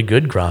 Drink really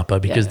good grappa,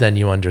 because then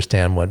you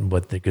understand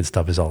what the good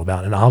stuff is all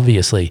about. And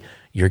obviously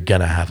you're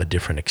going to have a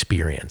different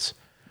experience,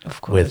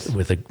 of course,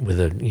 with a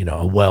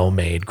a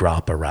well-made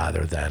grappa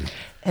rather than.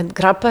 And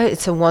grappa,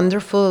 it's a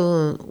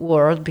wonderful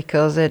word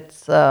because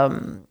it's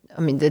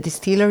the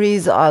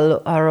distilleries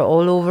are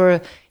all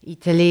over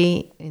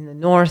Italy, in the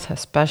north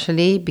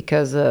especially,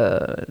 because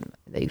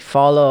they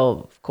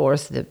follow, of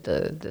course,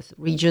 the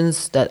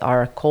regions that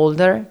are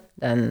colder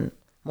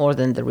more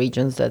than the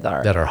regions that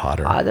are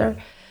hotter.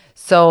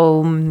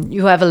 So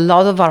you have a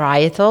lot of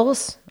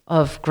varietals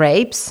of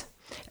grapes,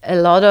 a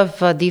lot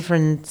of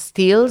different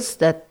stills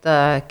that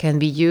can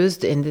be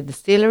used in the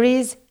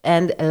distilleries,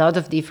 and a lot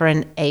of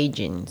different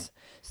agings.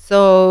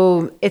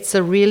 So it's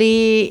a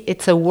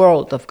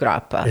world of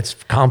grappa. It's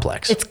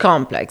complex. It's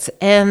complex,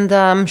 and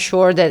I'm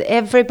sure that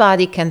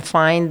everybody can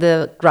find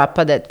the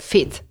grappa that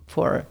fit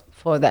for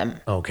them.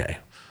 Okay.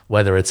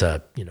 Whether it's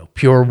a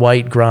pure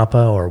white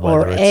grappa or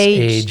whether it's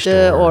aged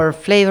or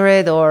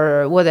flavored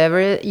or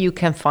whatever, you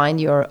can find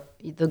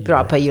the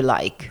grappa you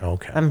like.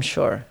 Okay. I'm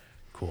sure.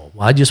 Cool.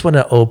 Well, I just want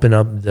to open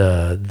up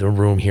the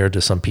room here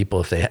to some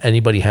people. If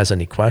anybody has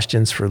any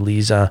questions for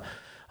Lisa,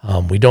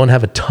 we don't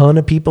have a ton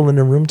of people in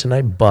the room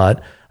tonight,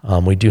 but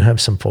we do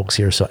have some folks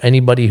here. So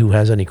anybody who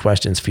has any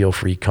questions, feel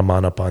free, come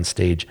on up on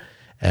stage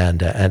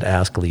and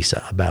ask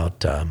Lisa about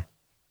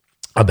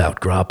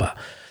grappa.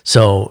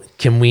 So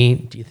do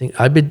you think,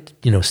 I've been,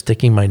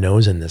 sticking my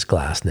nose in this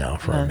glass now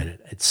for a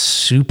minute. It's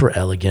super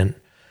elegant.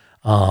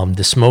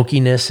 The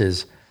smokiness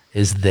is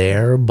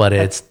there, but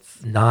it's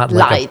not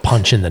like light. a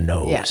punch in the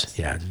nose. Yes.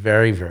 Yeah, it's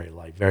very, very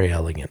light, very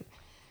elegant.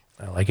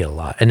 I like it a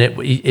lot. And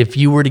if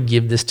you were to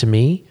give this to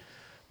me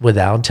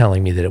without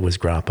telling me that it was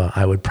grappa,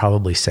 I would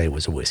probably say it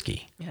was a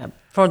whiskey. Yeah,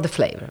 for the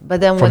flavor.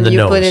 But then From when the you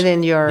nose. put it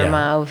in your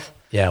mouth,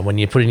 yeah, when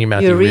you put it in your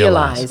mouth, you you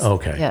realize. realize.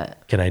 Okay. Yeah.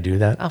 Can I do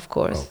that? Of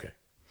course. Okay.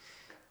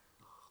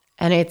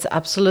 And it's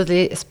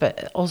absolutely,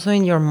 also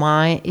in your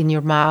mind, in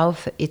your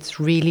mouth, it's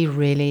really,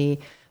 really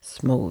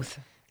smooth.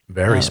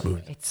 Very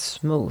smooth. It's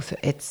smooth.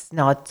 It's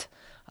not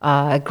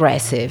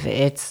aggressive.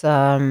 It's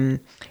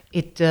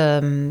it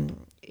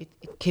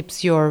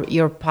keeps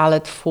your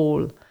palate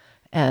full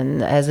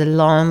and has a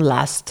long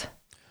last.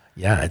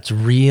 Yeah, it's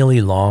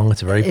really long.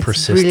 It's very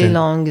persistent. It's really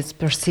long. It's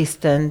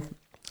persistent.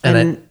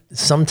 And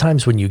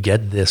sometimes when you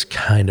get this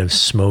kind of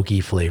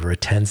smoky flavor, it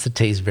tends to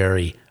taste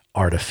very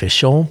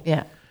artificial.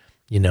 Yeah.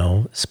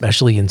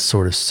 Especially in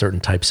sort of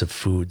certain types of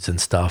foods and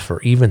stuff, or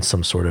even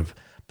some sort of,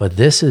 but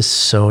this is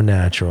so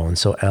natural and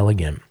so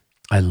elegant.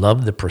 I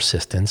love the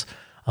persistence.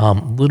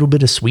 Little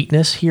bit of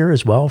sweetness here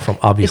as well, from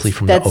the oak.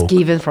 That's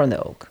given from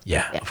the oak.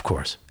 Yeah, of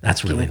course.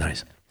 That's really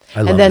nice.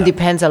 I And love then that.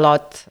 depends a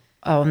lot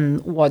on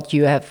what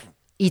you have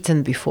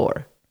eaten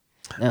before.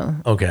 No.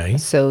 Okay.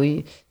 So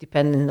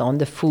depending on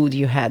the food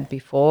you had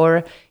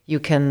before, you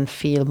can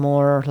feel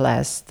more or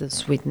less the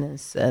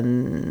sweetness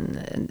and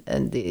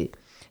the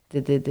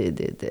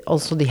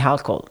also the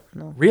alcohol.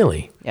 No?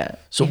 Really? Yeah.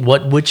 So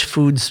which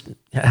foods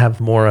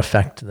have more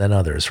effect than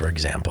others, for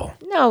example?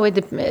 No,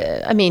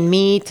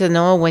 meat,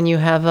 when you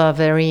have a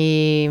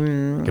very...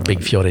 A big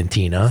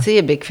Fiorentina.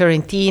 a big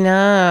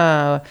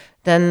Fiorentina,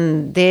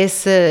 then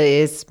this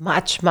is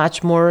much,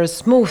 much more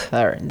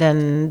smoother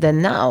than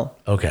now.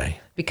 Okay.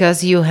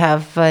 Because you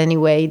have,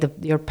 anyway,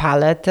 your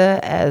palate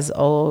has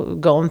all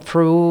gone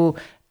through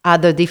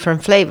other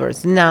different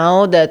flavors.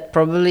 Now that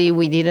probably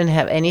we didn't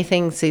have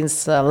anything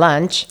since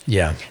lunch,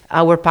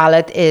 our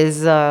palate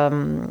is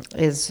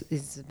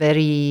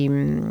very,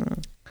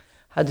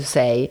 how to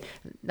say,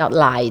 not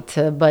light,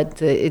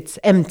 but it's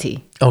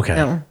empty.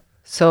 Okay.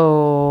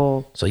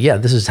 So yeah,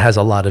 this has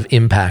a lot of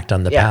impact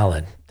on the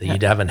palate that you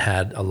haven't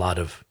had a lot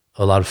of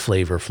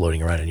flavor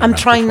floating around in your mouth.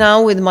 I'm trying before.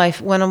 now with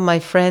one of my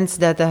friends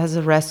that has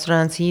a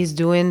restaurant. He's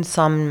doing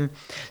some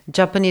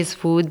Japanese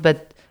food,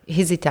 but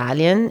he's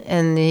Italian,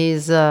 and he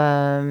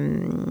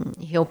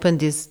opened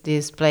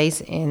this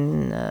place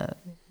in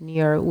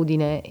near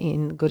Udine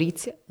in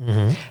Gorizia,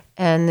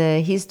 and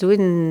he's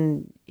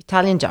doing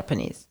Italian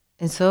Japanese,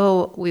 and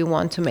so we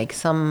want to make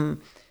some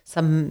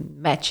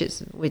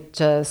matches with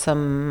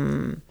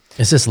some.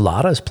 Is this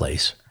Lada's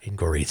place in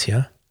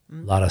Gorizia?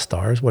 Lada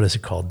Stars. What is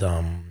it called?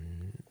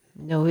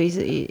 No, What's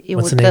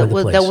the name of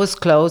the place? That was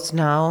closed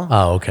now.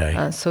 Oh,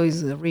 okay. So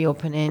he's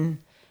reopening.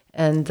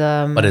 And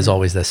but it's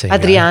always the same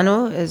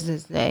Adriano guy? Is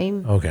his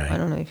name. Okay. I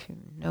don't know if you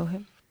know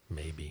him.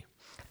 Maybe.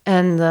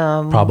 And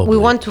Probably. we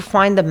want to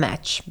find a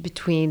match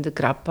between the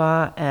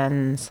grappa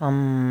and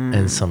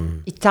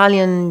some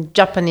Italian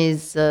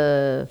Japanese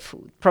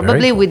food.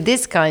 Probably cool. with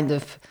this kind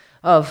of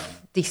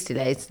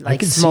distillates, like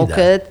can see smoked.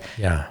 that.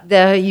 Yeah.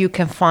 There you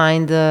can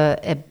find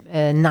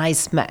a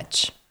nice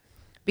match.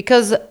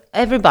 Because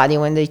everybody,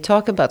 when they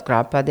talk about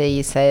grappa,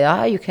 they say,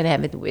 you can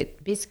have it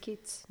with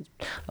biscuits,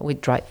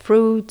 with dried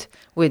fruit,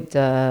 with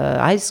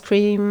ice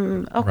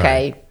cream.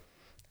 Okay.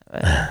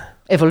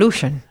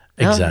 Evolution.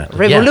 Exactly.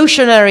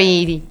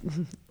 Revolutionary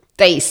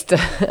taste.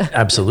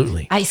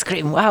 Absolutely. Ice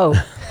cream, wow.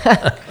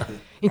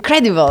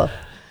 Incredible.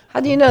 How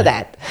do you know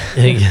that?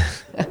 You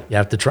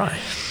have to try.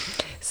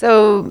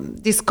 So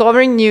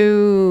discovering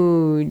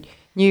new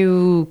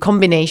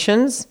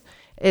combinations,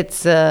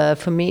 it's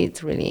for me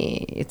it's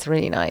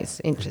really nice,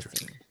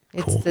 interesting.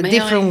 Cool. It's a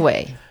different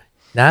way.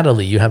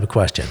 Natalie, you have a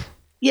question.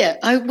 Yeah,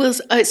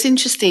 it's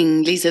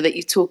interesting, Lisa, that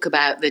you talk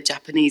about the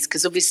Japanese,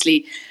 because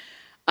obviously,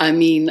 I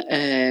mean,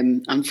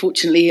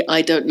 unfortunately,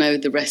 I don't know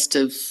the rest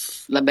of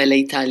La Bella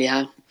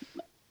Italia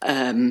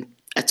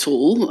at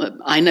all.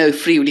 I know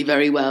Friuli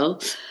very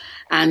well.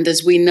 And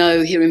as we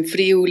know here in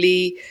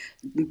Friuli,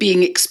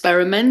 being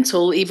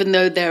experimental, even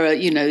though there are,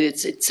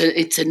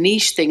 it's a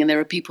niche thing and there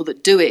are people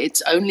that do it,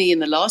 it's only in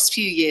the last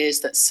few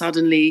years that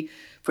suddenly,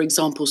 for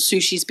example,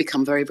 sushi's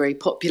become very, very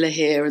popular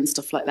here and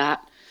stuff like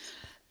that.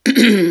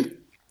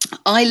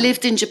 I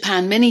lived in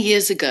Japan many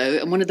years ago,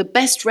 and one of the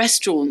best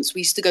restaurants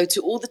we used to go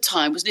to all the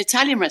time was an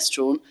Italian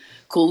restaurant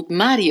called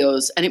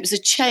Mario's, and it was a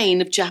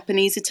chain of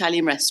Japanese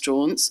Italian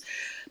restaurants.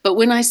 But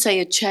when I say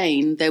a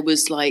chain, there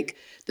was like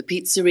the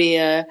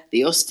pizzeria,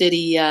 the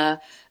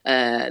osteria,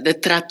 the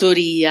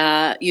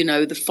trattoria,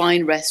 the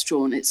fine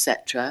restaurant,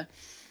 etc.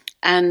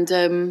 And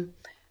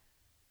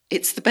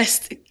it's the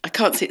best. I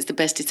can't say it's the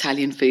best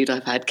Italian food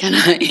I've had, can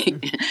I?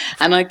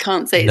 And I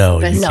can't say it's the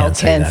best you can't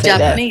say that.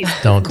 Japanese.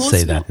 Don't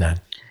say that, Nat.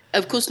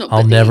 Of course not.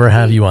 I'll never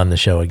have you on the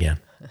show again.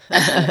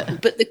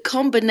 But the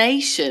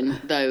combination,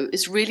 though,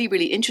 is really,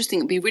 really interesting.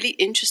 It'd be really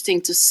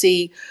interesting to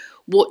see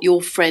what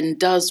your friend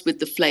does with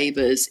the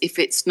flavors if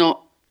it's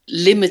not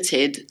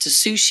limited to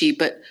sushi,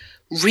 but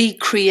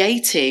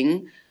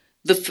recreating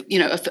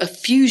a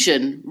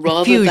fusion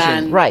rather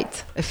than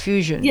a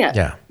fusion.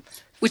 Yeah.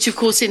 Which, of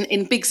course,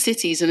 in big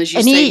cities, and as you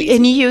and say,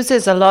 he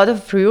uses a lot of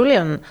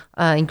Friulian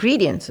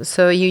ingredients.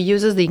 So he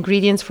uses the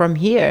ingredients from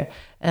here,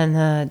 and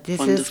this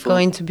Wonderful. is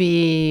going to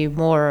be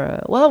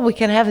more. We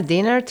can have a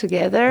dinner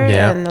together,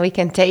 and we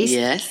can taste.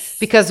 Yes,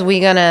 because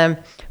we are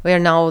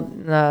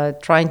now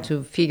trying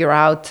to figure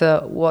out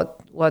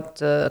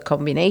what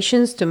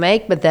combinations to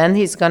make. But then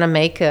he's gonna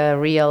make a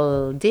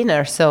real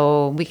dinner,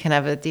 so we can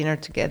have a dinner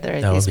together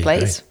at his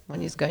place when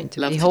he's going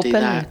to be open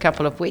in a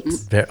couple of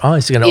weeks.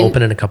 He's going to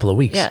open in a couple of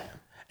weeks. Yeah.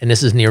 And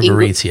this is near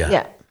Gorizia.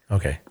 Yeah.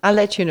 Okay. I'll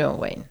let you know,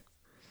 Wayne.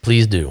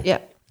 Please do. Yeah.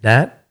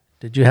 Nat,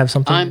 did you have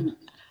something?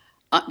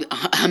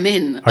 I'm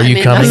in. Are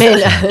you coming?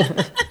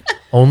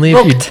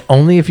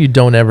 Only if you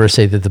don't ever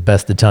say that the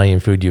best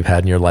Italian food you've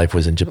had in your life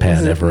was in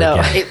Japan ever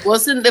again. It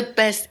wasn't the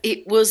best.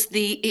 It was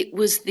the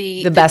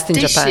best in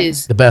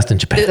dishes. Japan. The best in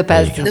Japan. The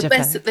best in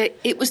Japan.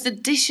 It was the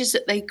dishes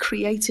that they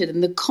created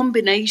and the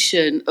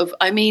combination of.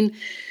 I mean,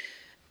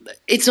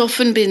 it's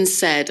often been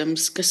said. I'm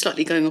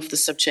slightly going off the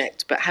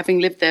subject, but having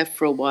lived there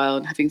for a while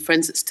and having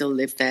friends that still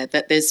live there,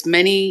 that there's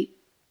many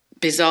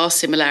bizarre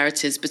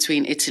similarities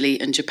between Italy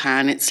and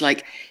Japan. It's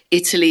like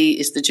Italy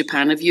is the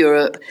Japan of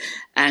Europe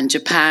and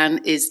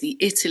Japan is the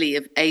Italy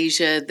of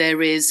Asia.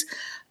 There is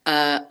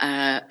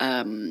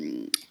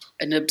an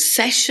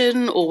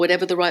obsession, or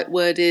whatever the right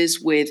word is,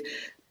 with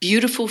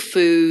beautiful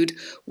food,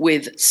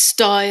 with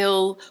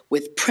style,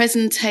 with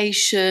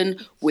presentation,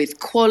 with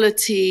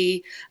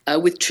quality,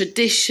 with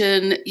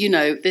tradition.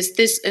 There's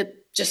this,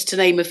 just to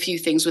name a few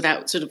things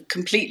without sort of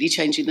completely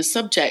changing the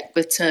subject.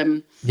 But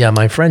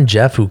my friend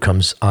Jeff, who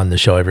comes on the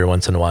show every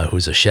once in a while,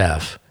 who's a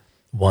chef,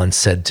 once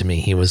said to me,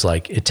 he was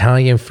like,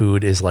 Italian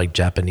food is like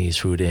Japanese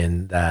food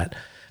in that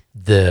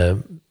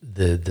the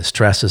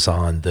stress is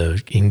on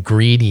the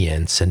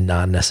ingredients and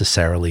not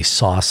necessarily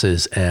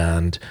sauces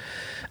and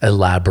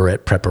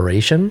elaborate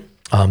preparation.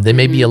 They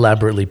may be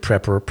elaborately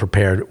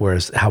prepared,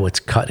 whereas how it's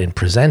cut and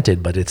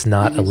presented, but it's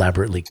not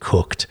elaborately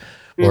cooked.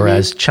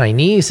 Whereas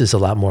Chinese is a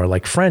lot more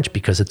like French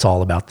because it's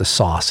all about the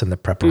sauce and the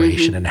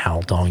preparation and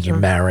how long you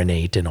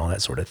marinate and all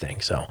that sort of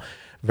thing. So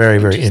very,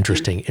 very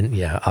interesting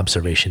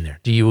observation there.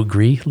 Do you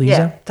agree, Lisa?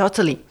 Yeah,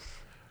 totally.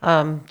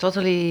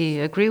 Totally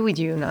agree with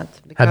you, Nat.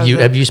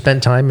 Have you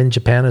spent time in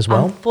Japan as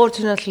well?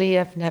 Unfortunately,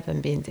 I've never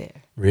been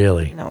there.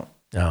 Really? No.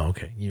 Oh,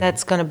 okay.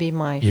 That's going to be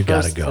my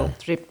first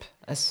trip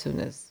as soon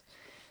as.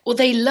 Well,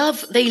 they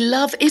love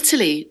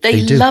Italy.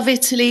 They love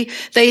Italy.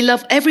 They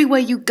love everywhere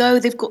you go.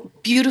 They've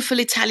got beautiful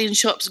Italian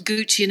shops,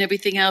 Gucci and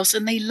everything else,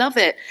 and they love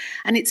it.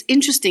 And it's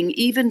interesting,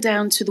 even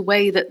down to the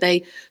way that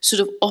they sort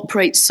of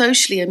operate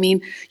socially. I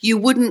mean, you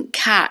wouldn't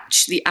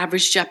catch the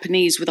average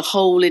Japanese with a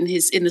hole in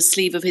the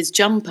sleeve of his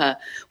jumper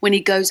when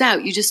he goes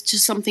out. You just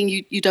something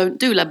you don't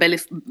do. La bella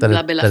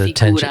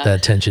figura. That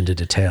attention to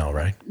detail,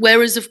 right?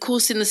 Whereas, of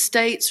course, in the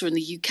States or in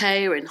the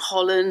UK or in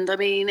Holland, I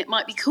mean, it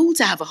might be cool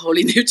to have a hole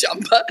in your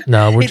jumper.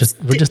 No, we're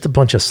just a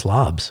bunch of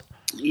slobs.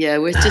 Yeah,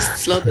 we're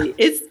just slobby.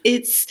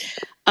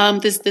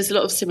 There's a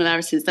lot of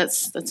similarities.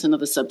 That's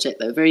another subject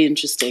though. Very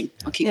interesting.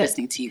 I'll keep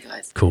listening to you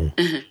guys. Cool.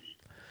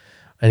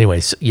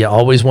 Anyways, yeah,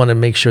 always want to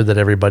make sure that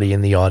everybody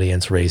in the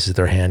audience raises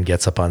their hand,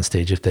 gets up on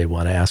stage if they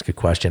want to ask a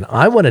question.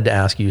 I wanted to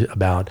ask you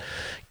about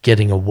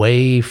getting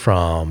away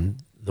from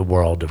the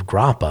world of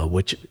grappa,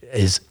 which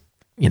is,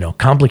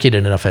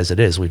 complicated enough as it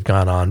is. We've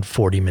gone on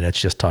 40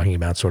 minutes just talking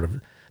about sort of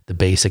the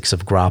basics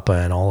of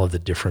grappa and all of the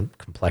different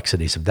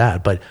complexities of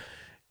that. But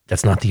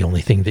that's not the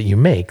only thing that you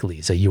make,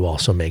 Lisa. You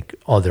also make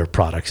other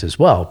products as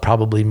well.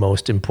 Probably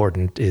most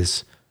important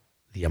is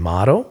the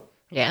Amaro.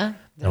 Yeah.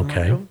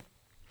 Okay. Amaro,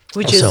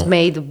 which is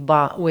made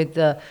with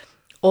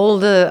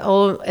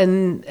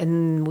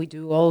and we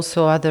do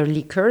also other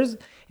liquors,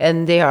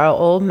 and they are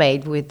all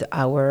made with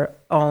our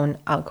own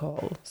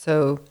alcohol.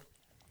 So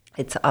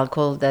it's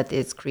alcohol that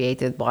is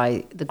created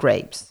by the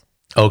grapes.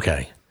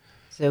 Okay.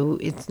 So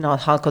it's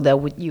not alcohol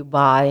that you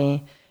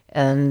buy,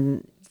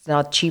 and it's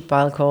not cheap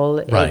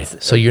alcohol. Right.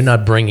 So you're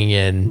not bringing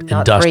in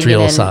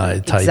industrial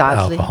side type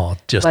alcohol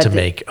just to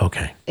make,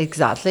 okay.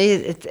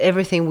 Exactly.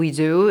 Everything we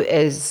do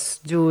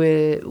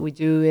we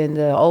do in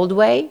the old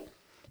way.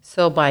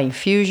 So by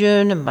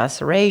infusion and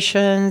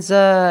macerations,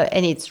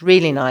 and it's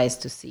really nice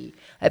to see.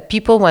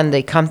 People, when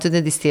they come to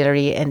the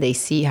distillery and they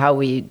see how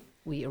we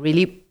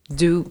really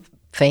do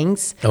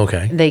things,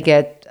 okay, they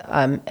get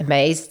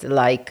amazed,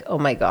 like, oh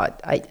my God,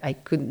 I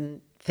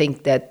couldn't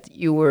think that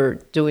you were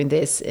doing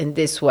this in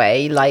this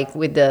way, like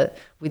with the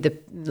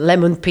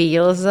lemon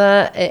peels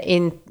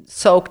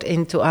soaked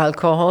into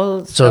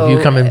alcohol. So if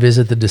you come and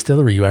visit the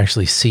distillery, you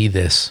actually see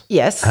this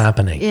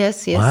happening.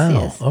 Yes. Wow.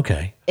 Yes.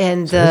 Okay.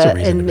 And so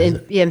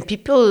and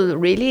people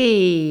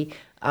really,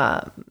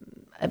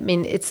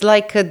 it's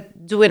like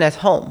doing at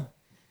home,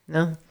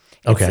 no?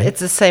 Okay. It's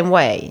the same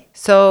way.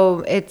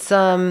 So it's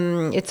a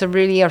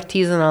really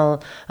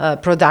artisanal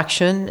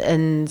production,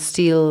 and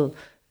still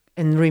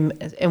and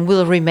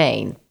will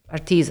remain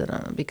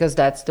artisanal, because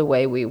that's the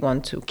way we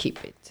want to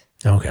keep it.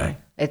 Okay.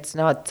 It's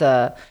not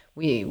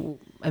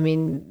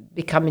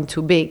becoming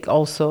too big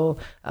also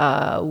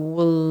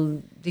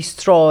will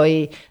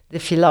destroy the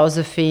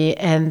philosophy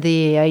and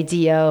the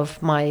idea of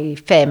my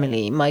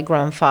family. My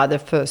grandfather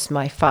first,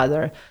 my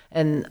father,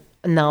 and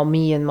now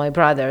me and my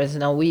brothers.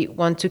 Now we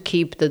want to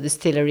keep the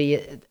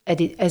distillery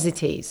as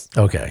it is.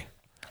 Okay.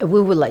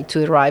 We would like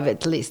to arrive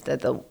at least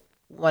at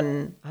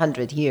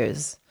 100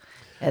 years.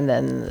 And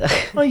then...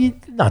 well,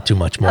 not too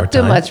much more time. Not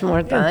too much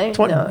more time.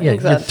 Exactly.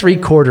 Exactly.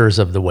 You're 3/4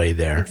 of the way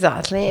there.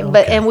 Exactly.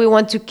 Okay. And we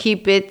want to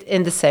keep it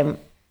in the same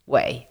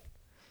way.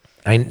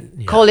 Yeah.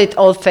 Call it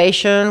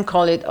old-fashioned,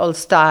 call it old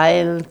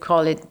style,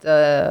 call it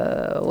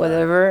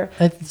whatever.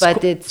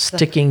 But it's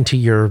sticking to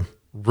your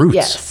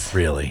roots,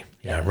 really.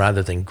 Yeah,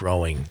 rather than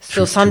growing.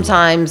 So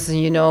sometimes,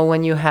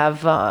 when you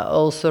have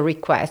also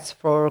requests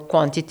for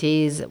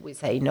quantities, we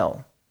say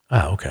no.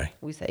 Ah, okay.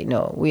 We say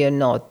no. We are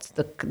not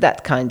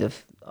that kind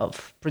of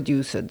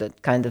producer,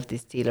 that kind of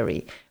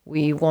distillery.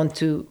 We want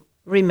to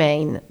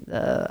remain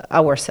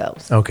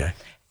ourselves. Okay.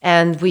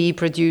 And we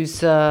produce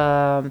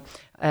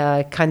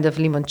kind of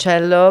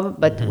limoncello,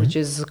 but which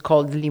is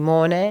called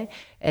limone,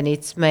 and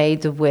it's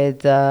made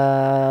with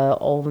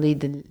only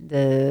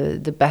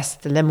the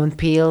best lemon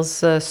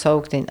peels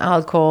soaked in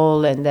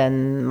alcohol and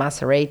then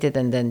macerated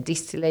and then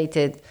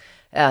distillated.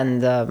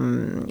 And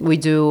we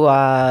do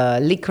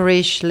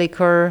licorice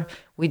liquor.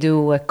 We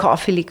do a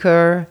coffee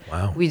liquor.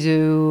 Wow. We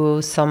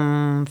do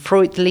some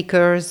fruit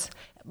liquors.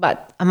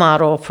 But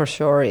Amaro, for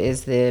sure,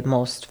 is the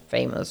most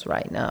famous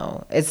right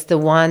now. It's the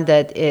one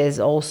that is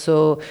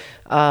also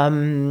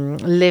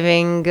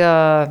living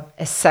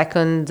a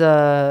second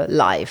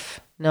life.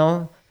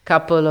 No,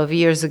 couple of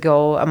years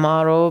ago,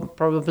 Amaro,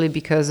 probably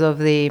because of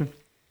the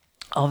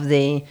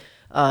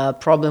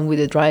problem with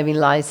the driving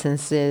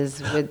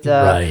licenses,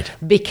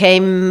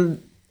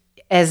 became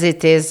as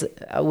it is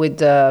with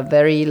the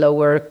very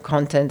lower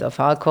content of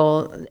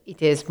alcohol.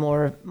 It is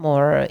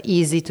more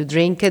easy to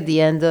drink at the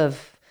end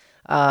of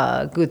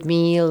good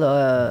meal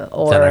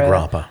or than a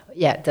grappa.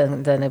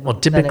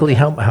 Typically,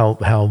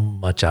 how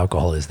much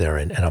alcohol is there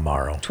in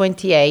Amaro?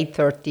 28,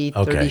 30,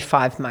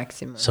 35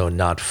 maximum. So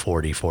not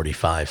 40,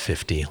 45,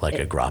 50 like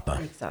a grappa.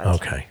 Exactly.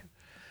 Okay.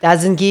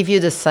 Doesn't give you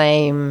the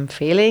same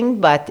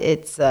feeling, but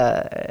it's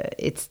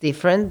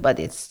different, but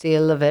it's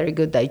still a very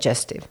good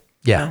digestive.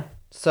 Yeah.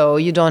 So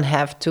you don't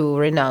have to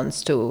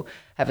renounce to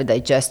have a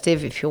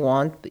digestive if you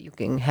want, but you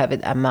can have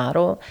it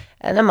Amaro.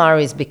 And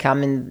Amaro is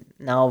becoming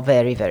now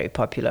very, very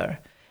popular.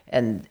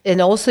 And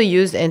also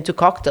used into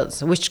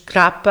cocktails, which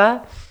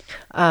grappa,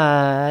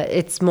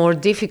 it's more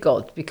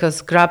difficult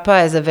because grappa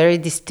has a very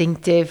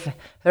distinctive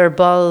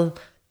herbal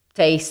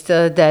taste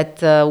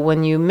that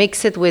when you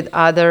mix it with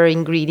other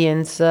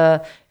ingredients,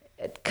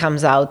 it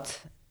comes out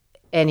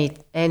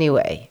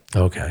anyway.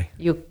 Okay.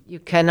 You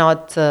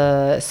cannot...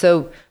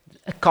 so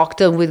a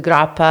cocktail with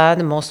grappa,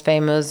 the most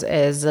famous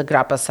is a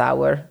grappa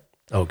sour.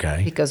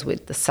 Okay. Because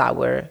with the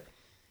sour,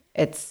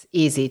 it's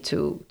easy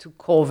to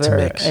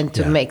cover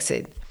to mix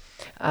it.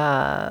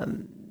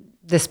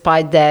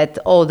 Despite that,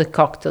 all the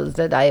cocktails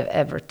that I've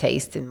ever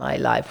tasted in my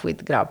life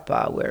with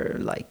grappa were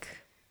like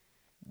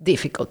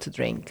difficult to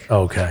drink.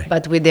 Okay.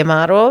 But with the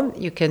Amaro,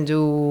 you can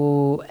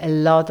do a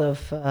lot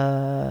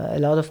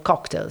of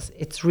cocktails.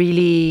 It's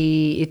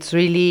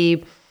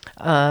really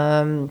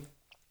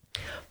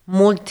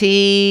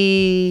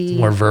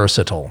More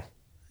versatile.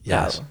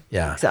 Yes.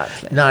 Yeah.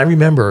 Exactly. Now, I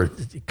remember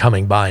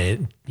coming by,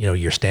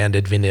 your stand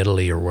at Vin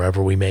Italy or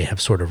wherever we may have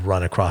sort of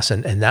run across,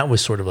 and that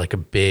was sort of like a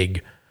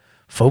big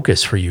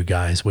focus for you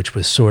guys, which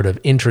was sort of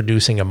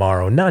introducing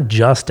Amaro, not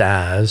just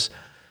as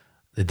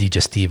the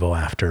digestivo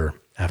after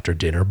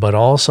dinner, but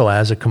also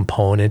as a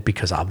component,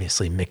 because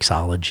obviously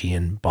mixology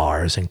and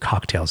bars and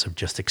cocktails have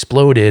just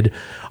exploded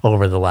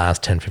over the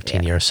last 10,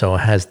 15 years. So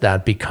has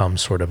that become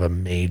sort of a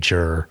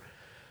major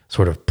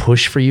sort of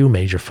push for you,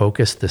 major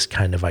focus, this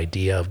kind of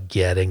idea of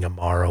getting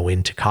Amaro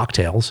into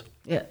cocktails?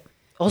 Yeah.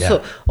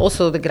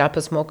 Also the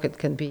grappa smoked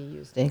can be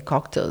used in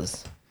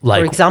cocktails.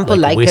 Like, for example,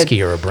 like a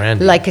whiskey or a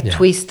brandy. Like a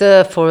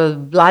twister for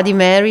Bloody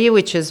Mary,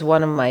 which is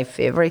one of my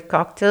favorite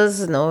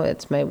cocktails. No,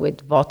 it's made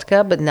with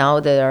vodka, but now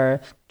they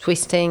are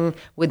twisting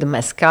with the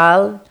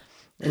mezcal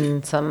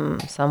in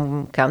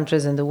some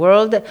countries in the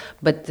world.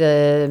 But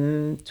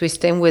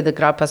twisting with the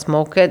grappa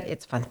smoked,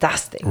 it's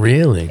fantastic.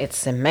 Really?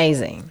 It's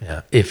amazing.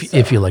 Yeah.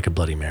 If you like a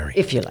Bloody Mary.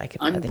 If you like a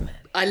Bloody Mary.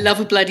 I love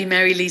a Bloody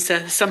Mary,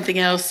 Lisa. Something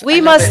else.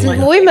 We must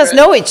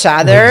know each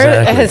other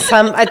at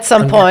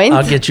some point.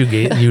 I'll get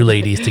you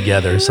ladies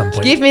together at some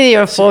point. Give me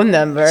your phone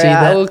number.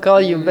 I will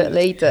call you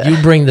later.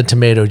 You bring the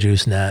tomato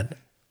juice, Nat.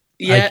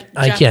 Yeah,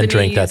 I can't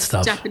drink that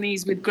stuff.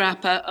 Japanese with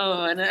grappa.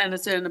 Oh,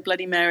 and a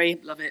Bloody Mary.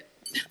 Love it.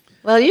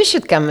 Well, you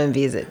should come and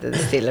visit the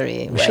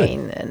distillery,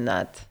 Wayne, and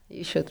Nat.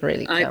 You should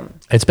really come.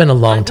 It's been a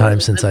long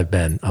time since I've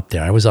been up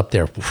there. I was up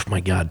there,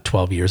 my God,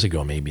 12 years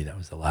ago maybe. That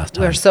was the last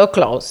time. We're so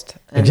close.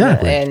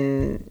 Exactly.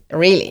 And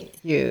really,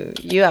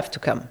 you have to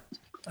come.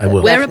 I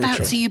will.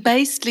 Whereabouts are you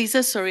based,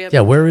 Lisa? Sorry.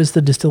 Where is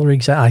the distillery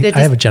exactly? I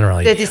have a general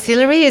idea. The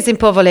distillery is in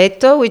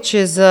Povoletto, which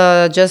is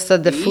just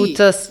at the foot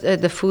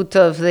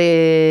of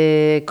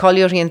the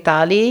Colli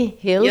Orientali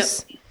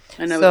hills. Yep.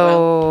 I know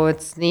so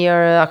it's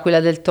near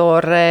Aquila del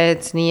Torre,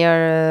 it's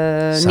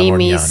near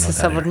Nimis,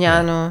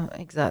 Savorgnano.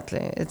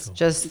 Exactly. It's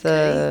just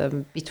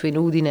between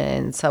Udine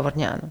and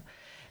Savorgnano.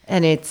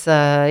 And it's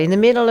in the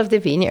middle of the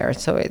vineyard,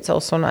 so it's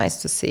also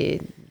nice to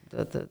see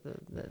the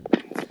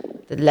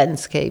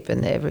landscape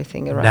and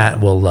everything around. That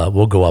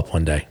we'll go up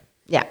one day.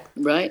 Yeah.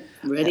 Right.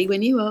 Ready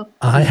when you are.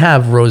 I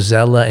have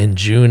Rosella and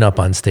June up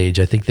on stage.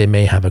 I think they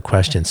may have a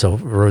question. So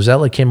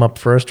Rosella came up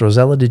first.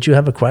 Rosella, did you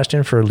have a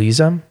question for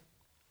Lisa?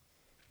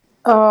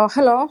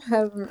 Hello.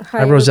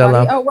 Hi,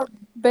 Rosella. Well,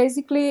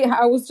 basically,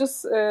 I was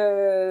just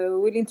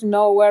willing to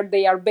know where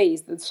they are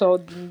based. So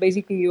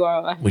basically, you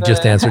are. We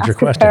just answered your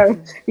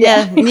question.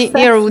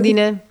 Near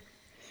Udine.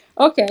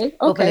 Okay.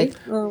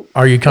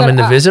 Are you coming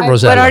to visit,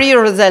 Rosella? Where are you,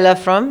 Rosella,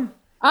 from?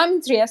 I'm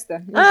in Trieste.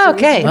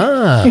 Okay.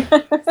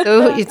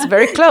 So it's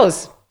very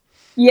close.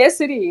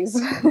 Yes, it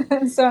is.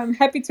 So I'm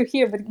happy to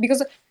hear, but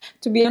because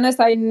to be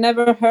honest, I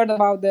never heard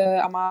about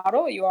the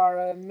Amaro you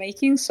are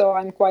making, so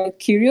I'm quite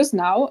curious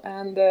now,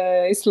 and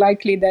it's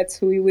likely that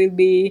we will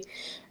be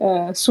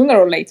sooner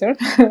or later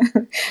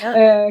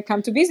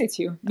come to visit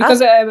you,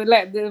 because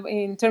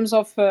in terms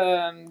of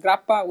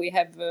grappa, we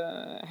have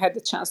had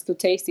the chance to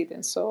taste it,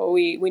 and so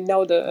we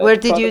know the. Where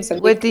did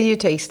you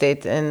taste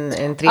it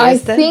in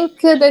Trieste? I think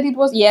that it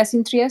was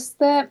in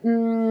Trieste.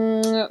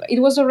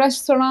 It was a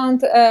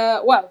restaurant.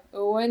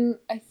 When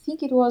I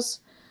think it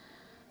was,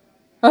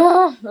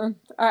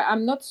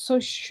 I'm not so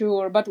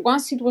sure, but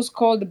once it was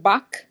called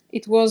Bach.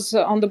 It was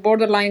on the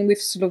borderline with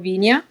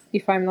Slovenia,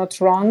 if I'm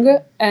not wrong,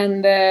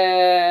 and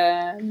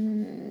I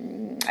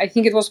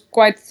think it was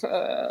quite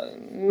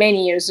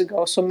many years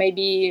ago. So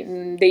maybe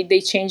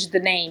they changed the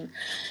name.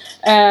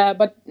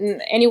 But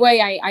anyway,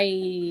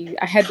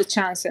 I had the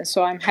chance, and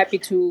so I'm happy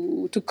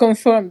to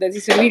confirm that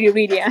it's a really,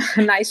 really a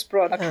nice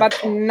product.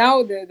 But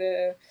now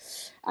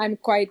I'm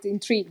quite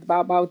intrigued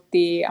about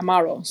the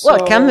Amaro. So,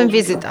 well, come and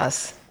visit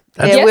us.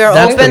 We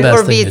are open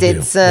for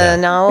visits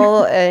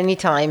now,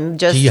 anytime.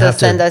 Just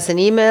send us an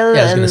email.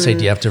 Yeah, I was going to say,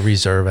 do you have to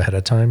reserve ahead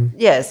of time?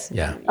 Yes.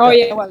 Yeah. Oh,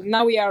 yeah. Well,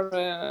 now we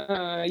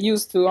are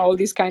used to all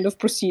these kind of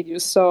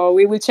procedures. So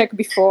we will check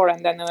before,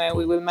 and then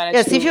we will manage.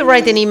 Yes, if you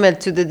write an email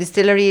to the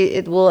distillery,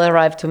 it will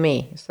arrive to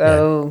me.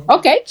 So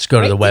okay. Just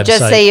go to the website.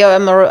 Just say I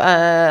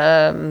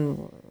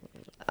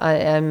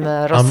am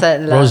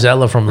Rosella.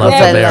 Rosella from La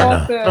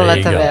Taverna. From La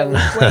Taverna.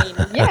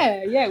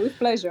 Yeah, with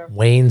pleasure.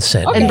 Wayne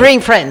sent And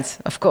bring friends,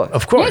 of course.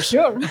 Of course.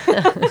 Yeah, sure.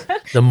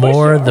 The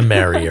more, the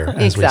merrier,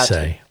 as we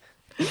say.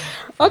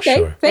 Okay,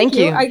 sure. Thank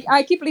you.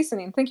 I keep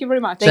listening. Thank you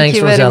very much. Thank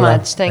you very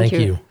much. Thank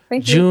you.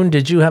 June,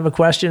 did you have a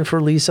question for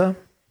Lisa?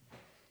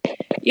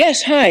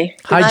 Yes, hi.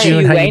 Hi,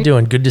 June. How you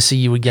doing? Good to see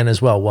you again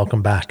as well.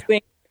 Welcome back.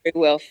 Doing very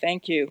well,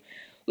 thank you.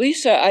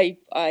 Lisa, I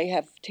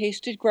have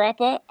tasted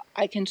grappa.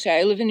 I can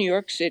say I live in New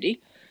York City.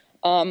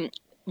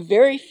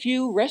 Very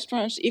few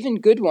restaurants, even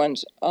good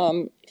ones,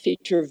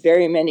 feature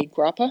very many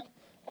grappa.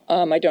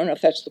 I don't know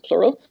if that's the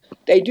plural.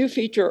 They do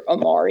feature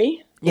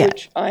Amari,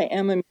 which I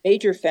am a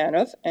major fan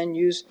of and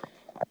use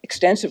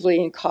extensively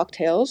in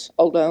cocktails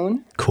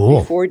alone.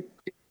 Cool.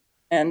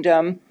 And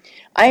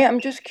I am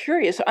just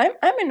curious. I'm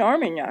an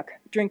Armagnac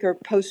drinker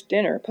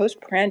post-dinner,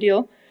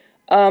 post-prandial,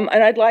 and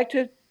I'd like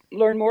to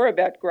learn more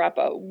about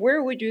grappa.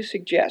 Where would you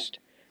suggest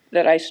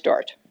that I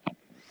start?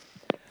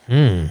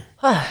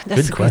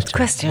 That's a good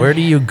question. Where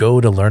do you go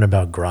to learn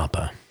about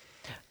grappa?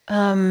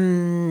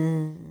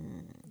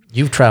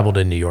 You've traveled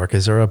in New York.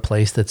 Is there a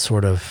place that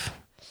sort of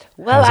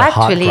has a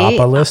hot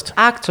grappa list?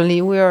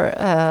 Actually, we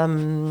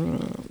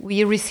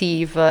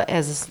receive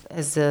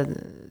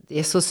the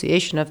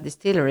Association of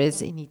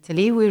Distilleries in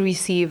Italy. We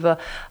receive a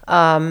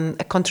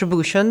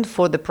contribution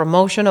for the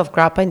promotion of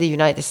grappa in the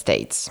United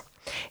States,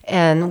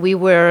 and we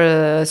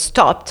were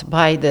stopped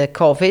by the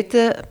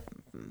COVID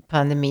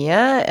pandemic,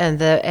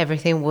 and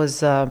everything was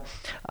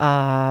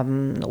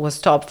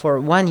stopped for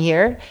 1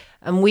 year.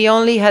 And we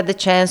only had the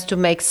chance to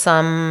make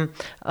some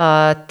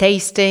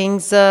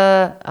tastings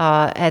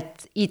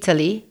at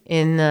Italy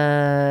in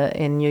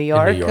New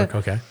York. In New York,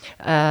 okay.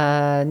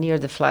 Near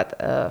the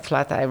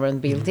Flatiron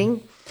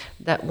Building,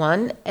 that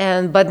one.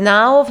 But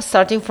now,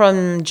 starting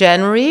from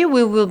January,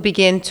 we will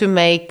begin to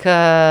make. We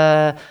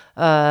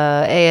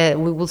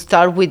will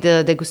start with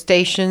the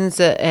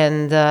degustations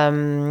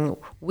and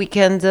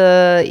weekend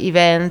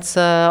events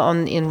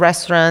in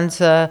restaurants.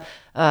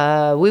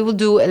 We will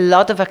do a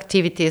lot of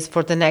activities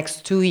for the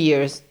next 2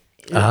 years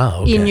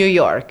in New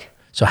York.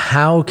 So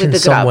how can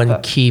someone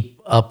keep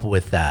up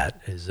with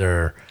that? Is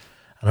there,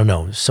 I don't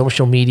know,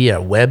 social media,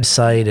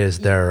 website? Is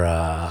there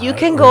you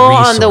can go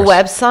on the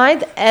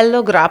website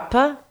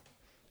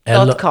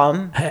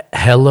hellograppa.com.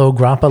 Hello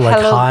Grappa,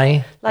 like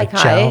hi? Like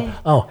hi.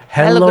 Oh,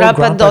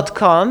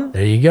 hellograppa.com.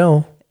 There you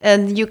go.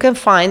 And you can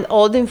find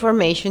all the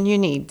information you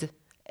need.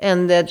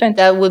 And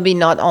that will be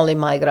not only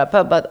my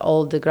grappa, but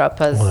all the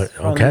grappas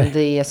from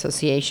the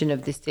Association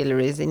of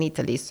Distilleries in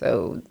Italy.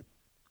 So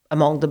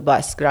among the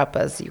best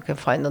grappas you can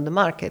find on the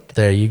market.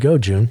 There you go,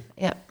 June.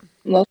 Yeah.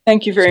 Well,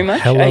 thank you very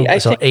much. So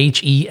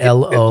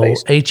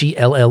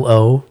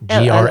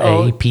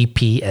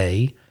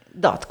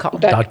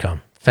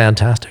HELLOGRAPPA.com.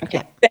 Fantastic.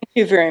 Okay. Thank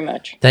you very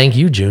much. Thank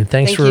you, June.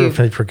 Thanks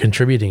for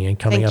contributing and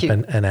coming up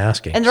and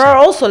asking. And there are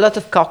also a lot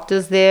of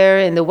cocktails there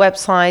in the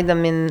website. I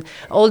mean,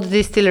 all the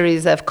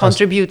distilleries have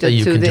contributed to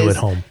this. You can do at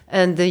home.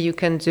 And you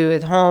can do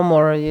at home,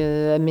 or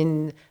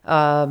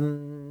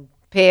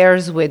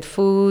pairs with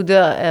food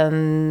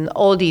and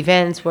all the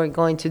events we're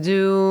going to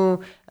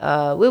do.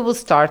 We will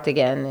start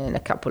again in a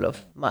couple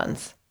of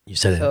months. You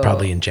said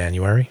probably in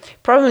January?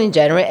 Probably in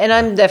January, and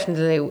I'm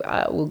definitely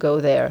will go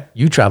there.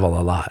 You travel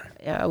a lot.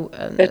 Yeah,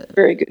 that's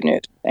very good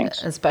news.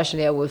 Thanks.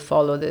 Especially, I will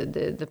follow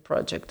the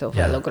project of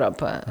Hello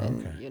Grappa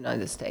in the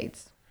United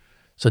States.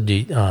 So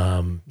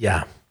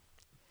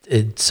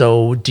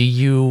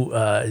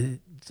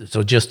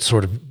so just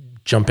sort of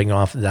jumping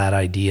off that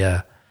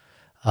idea,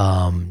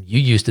 you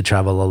used to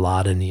travel a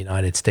lot in the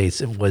United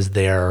States. Was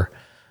there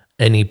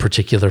any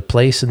particular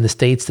place in the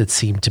States that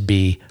seemed to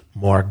be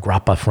more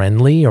grappa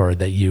friendly, or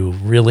that you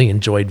really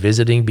enjoyed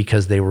visiting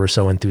because they were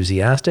so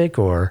enthusiastic,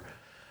 or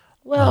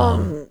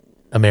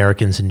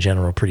Americans in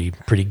general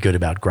pretty good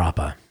about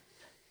grappa?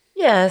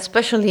 Yeah,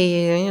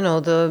 especially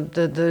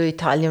the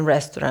Italian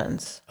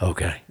restaurants.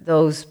 Okay.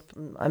 Those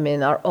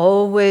are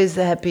always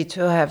happy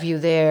to have you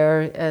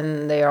there,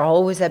 and they are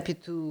always happy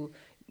to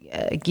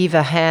give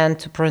a hand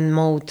to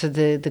promote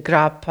the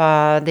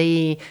grappa.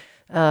 They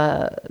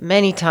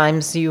many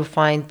times you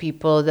find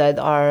people that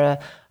are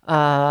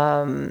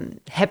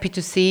happy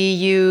to see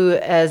you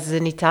as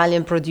an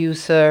Italian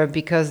producer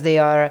because they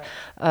are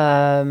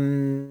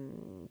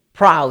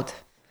proud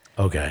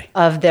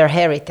of their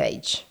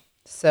heritage.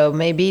 So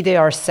maybe they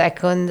are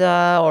second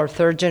or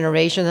third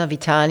generation of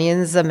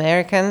Italians,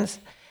 Americans,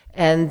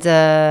 and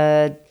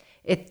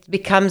it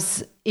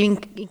becomes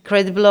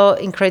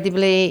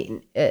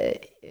incredibly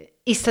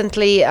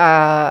instantly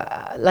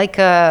like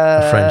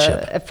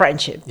a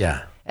friendship.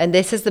 Yeah. And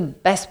this is the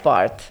best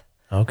part.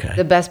 Okay.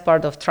 The best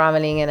part of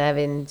traveling and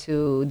having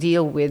to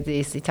deal with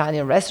this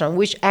Italian restaurant,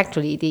 which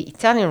actually the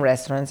Italian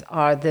restaurants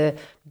are the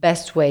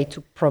best way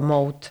to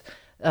promote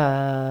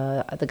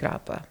the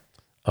grappa.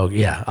 Oh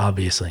yeah,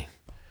 obviously.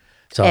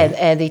 So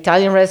and the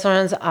Italian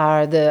restaurants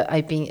are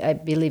I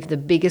believe the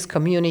biggest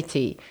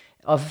community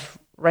of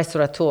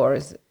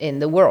restaurateurs in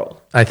the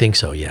world. I think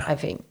so. Yeah. I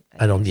think.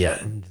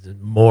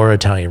 More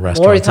Italian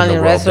restaurants in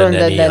the world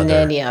than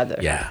any other.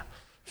 Yeah.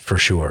 For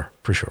sure.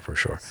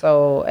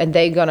 So, and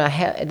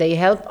they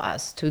help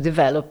us to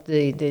develop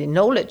the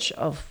knowledge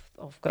of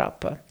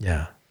grappa.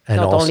 Yeah, and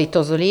not only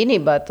Tosolini,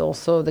 but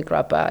also the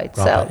grappa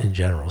itself in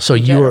general. So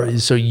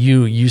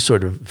you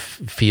sort of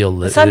feel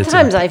that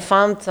sometimes I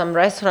found some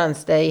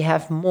restaurants they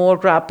have more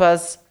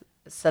grappas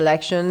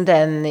selection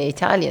than the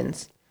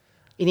Italians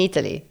in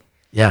Italy.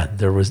 Yeah,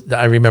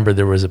 I remember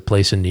there was a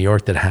place in New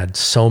York that had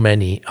so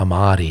many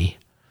Amari.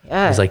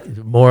 Yeah. It was like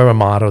more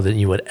Amaro than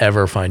you would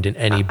ever find in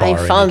any bar.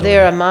 I found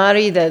there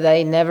Amari that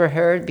I never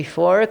heard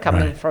before,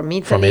 coming from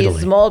Italy.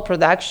 Small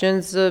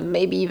productions,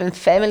 maybe even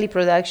family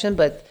production,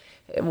 but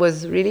it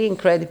was really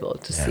incredible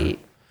to see.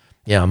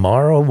 Yeah,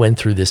 Amaro went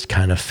through this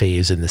kind of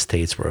phase in the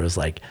States where it was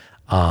like,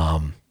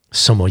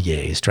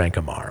 sommeliers drank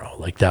Amaro.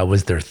 Like that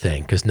was their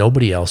thing because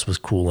nobody else was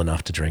cool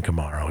enough to drink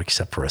Amaro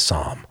except for a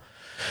Somm.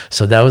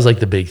 So that was like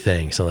the big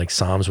thing. So like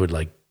Somms would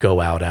like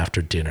go out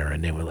after dinner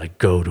and they would like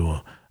go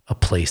to a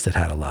place that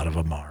had a lot of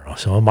Amaro.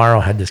 So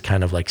Amaro had this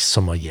kind of like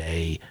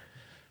sommelier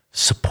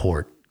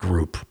support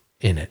group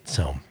in it.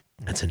 So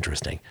that's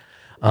interesting.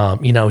 I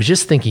was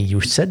just thinking,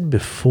 you said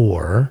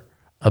before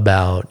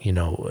about,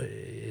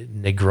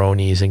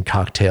 Negronis and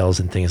cocktails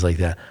and things like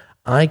that.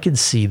 I could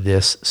see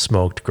this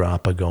smoked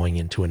grappa going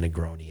into a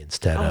Negroni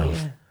instead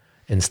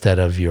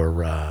of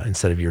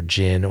your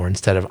gin, or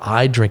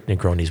I drink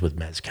Negronis with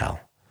mezcal,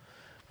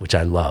 which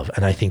I love,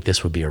 and I think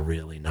this would be a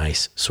really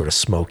nice sort of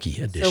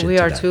smoky addition. So we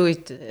to are that. two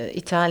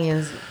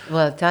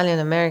Italian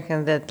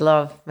Americans that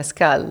love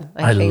mezcal.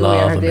 I think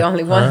love we are the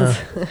only ones.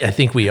 I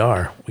think we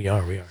are.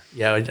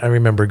 Yeah, I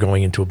remember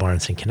going into a bar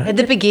and saying, "Can I?" At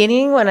the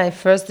beginning, when I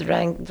first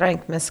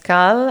drank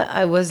mezcal,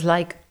 I was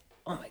like,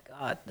 "Oh my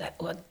God,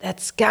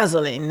 that's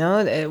gasoline!"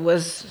 No, it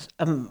was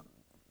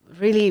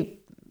really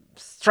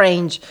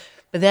strange.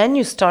 But then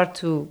you start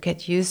to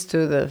get used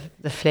to the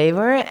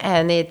flavor,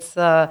 and it's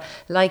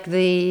like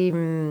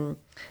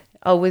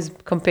always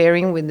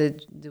comparing with the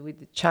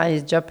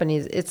Chinese,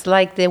 Japanese. It's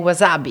like the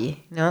wasabi.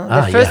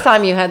 The first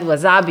time you had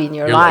wasabi in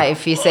your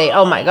life, you say,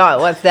 "Oh my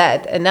God, what's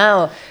that?" And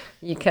now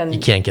you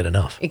can't get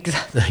enough.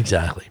 Exactly.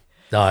 Exactly.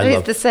 No,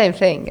 it's the same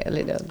thing a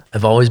little.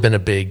 I've always been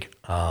a big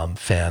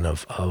fan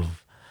of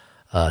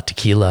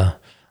tequila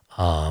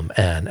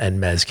and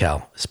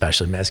mezcal,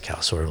 especially mezcal,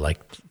 sort of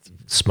like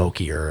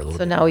smokier a little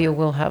bit. Now you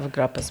will have a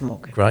grappa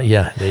smoke.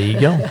 Yeah, there you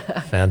go.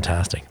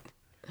 Fantastic.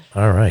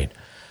 All right.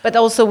 But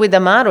also with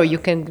Amaro, you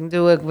can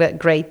do a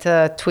great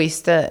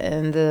twist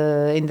in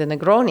the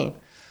Negroni.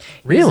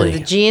 Really? Using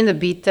the gin, the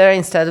bitter,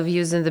 instead of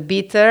using the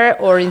bitter,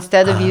 or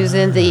instead of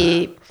using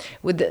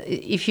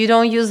if you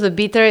don't use the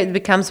bitter, it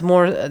becomes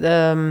more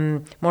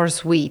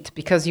sweet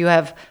because you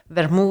have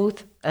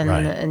vermouth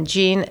and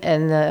gin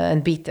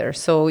and bitter.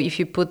 So if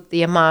you put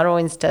the Amaro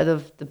instead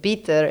of the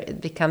bitter,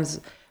 it becomes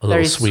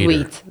very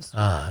sweet.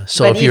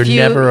 So but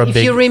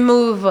if you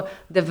remove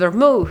the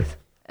vermouth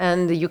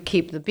and you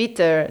keep the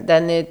bitter,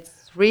 then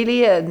it's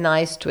really a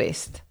nice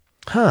twist.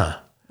 Huh.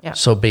 Yeah.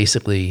 So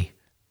basically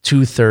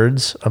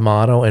 2/3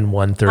 Amaro and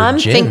 1/3 gin. I'm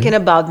thinking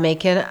about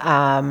making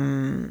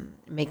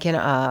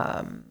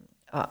a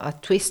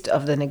twist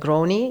of the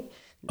Negroni.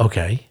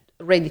 Okay.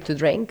 Ready to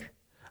drink.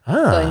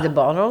 So in the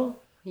bottle,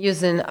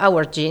 using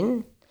our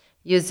gin.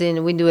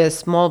 We do a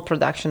small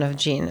production of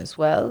gin as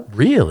well.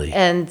 Really?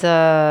 And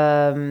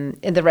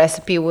the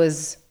recipe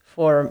was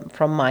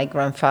from my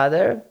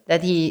grandfather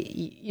that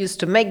he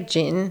used to make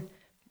gin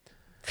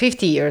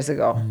 50 years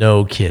ago.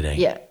 No kidding.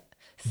 Yeah.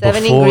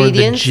 Before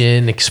ingredients. The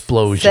gin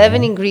explosion.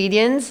 7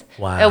 ingredients.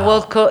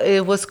 Wow.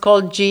 It was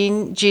called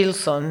Gin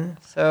Gilson.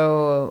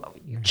 So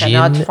you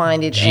cannot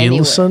find it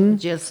anywhere.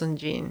 Gilson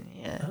gin.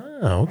 Yeah.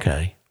 Oh,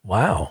 okay.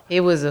 Wow.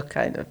 It was a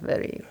kind of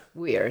very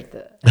weird.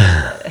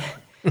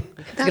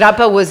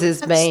 Grappa was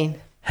his main.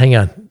 Hang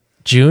on.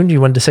 June, you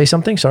wanted to say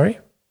something? Sorry.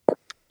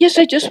 Yes,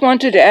 I just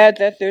wanted to add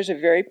that there's a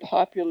very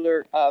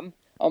popular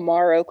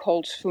Amaro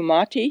called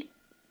Sfumato,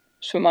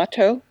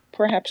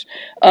 perhaps,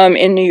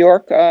 in New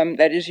York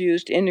that is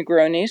used in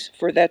Negronis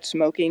for that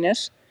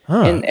smokiness.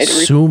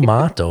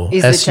 Sfumato.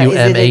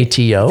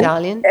 Sfumato.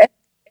 Italian?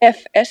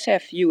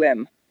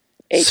 Sfumato.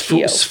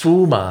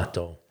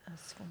 Sfumato.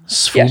 Yes,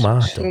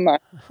 Sfumato.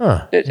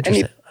 Huh.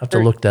 Interesting. I have to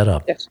look that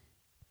up. Yes.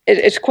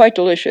 It's quite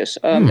delicious.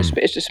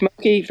 It's a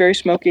smoky, very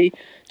smoky,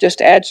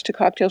 just adds to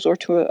cocktails or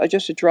to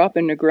just a drop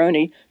in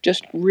Negroni,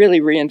 just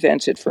really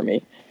reinvents it for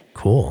me.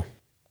 Cool.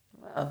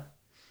 Wow.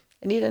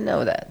 I didn't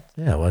know that.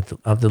 Yeah, I'll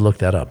have to look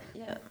that up.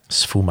 Yeah.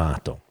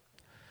 Sfumato.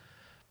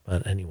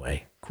 But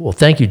anyway, cool.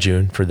 Thank you,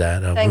 June, for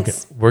that.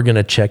 Thanks. We're going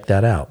to check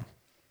that out.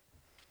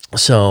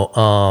 So,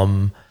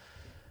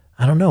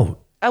 I don't know.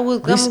 I'm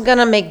going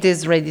to make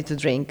this ready to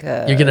drink.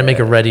 You're going to make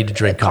a ready to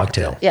drink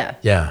cocktail. Yeah.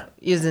 Yeah.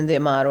 Using the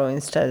Amaro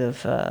instead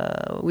of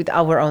with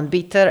our own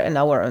bitter and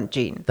our own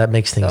gin. That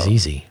makes things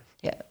easy.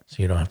 Yeah.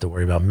 So you don't have to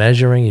worry about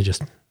measuring. You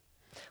just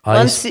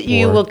once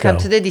you will come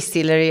to the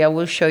distillery, I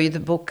will show you the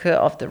book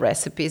of the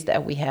recipes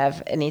that we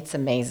have, and it's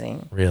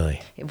amazing. Really?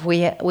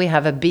 We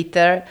have a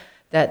bitter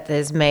that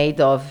is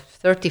made of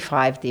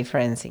 35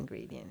 different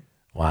ingredients.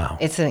 Wow.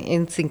 It's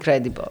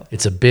incredible.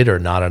 It's a bitter,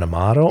 not an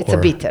Amaro? It's a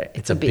bitter.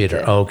 It's a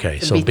bitter. Oh, okay.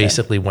 So bitter.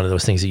 Basically one of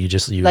those things that you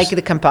just use. Like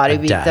the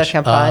Campari bitter,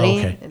 Campari.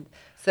 Okay.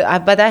 So,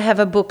 but I have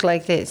a book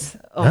like this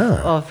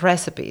of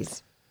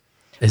recipes.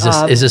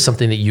 Is this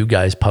something that you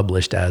guys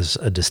published as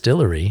a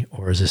distillery,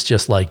 or is this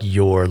just like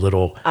your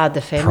little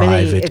the family,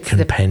 private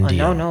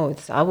compendium? No,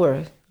 it's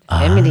our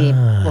family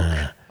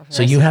book.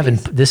 So you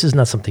haven't. This is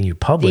not something you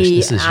published.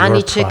 This is your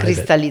Anice private.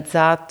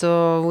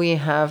 Cristallizzato. We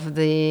have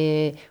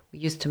we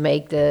used to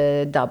make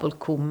the double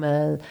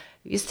Kummel.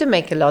 We used to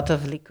make a lot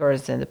of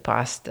liquors in the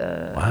past.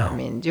 Wow. I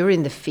mean,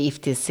 during the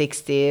 50s,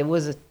 60s, it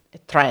was a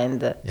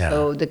trend. Yeah.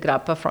 So the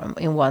grappa from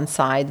in one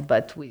side,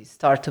 but we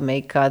start to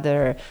make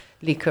other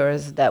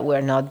liquors that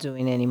we're not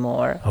doing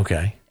anymore.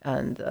 Okay.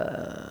 And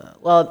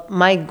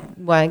my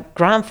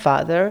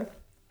grandfather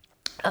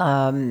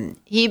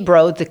he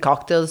brought the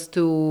cocktails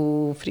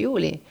to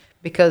Friuli,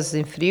 because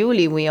in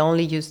Friuli we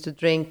only used to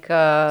drink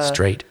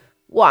Straight.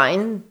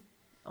 wine,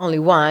 only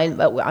wine,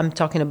 but I'm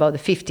talking about the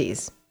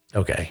 50s.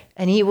 Okay.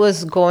 And he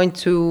was going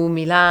to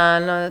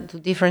Milan, to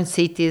different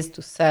cities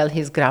to sell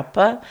his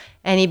grappa.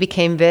 And he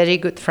became very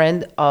good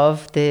friend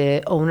of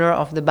the owner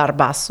of the Bar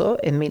Basso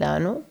in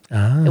Milano.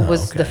 It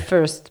was the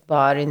first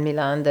bar in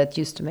Milan that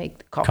used to make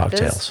the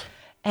cocktails.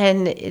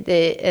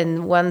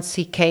 And once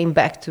he came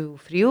back to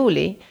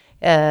Friuli,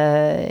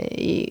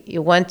 he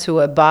went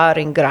to a bar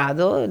in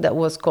Grado that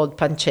was called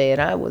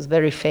Pancera. It was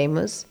very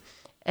famous.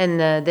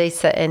 And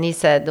he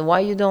said,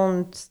 why you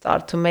don't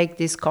start to make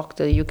this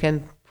cocktail? You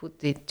can put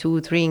the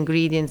 2-3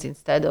 ingredients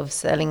instead of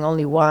selling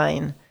only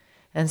wine.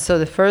 And so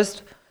the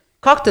first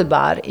cocktail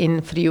bar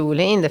in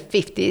Friuli in the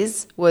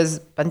 50s was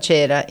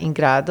Pancera in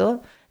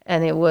Grado.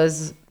 And it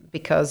was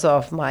because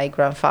of my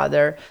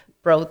grandfather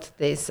brought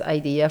this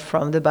idea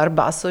from the Bar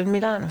Basso in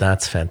Milano.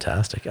 That's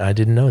fantastic. I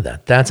didn't know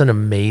that. That's an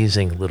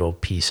amazing little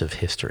piece of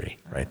history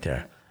right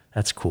there.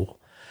 That's cool.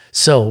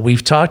 So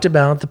we've talked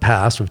about the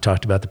past. We've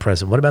talked about the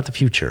present. What about the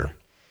future?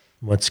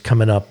 What's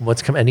coming up?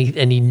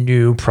 Any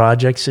new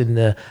projects in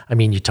the? I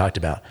mean, you talked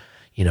about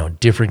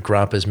different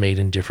grappas made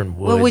in different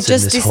woods. Well, we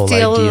just distilled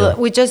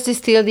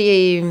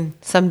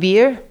some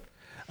beer.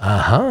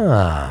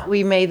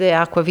 We made the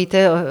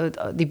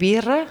aquavite di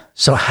birra.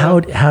 So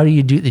how do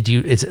you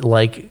do? Is it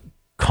like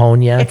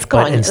cognac? It's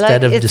cognac. But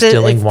instead of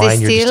distilling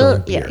wine, you're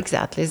distilling beer. Yeah,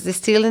 exactly. It's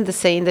distilled in the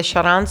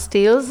Charente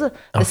stills,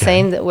 the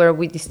same where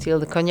we distill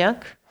the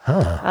cognac.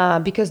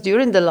 Because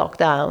during the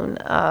lockdown,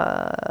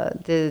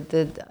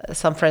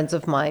 some friends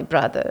of my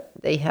brother,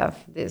 they have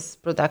this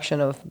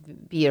production of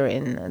beer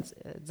in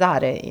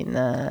Zare, in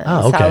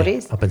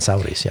Sauris. Up in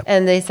Sauris, yeah.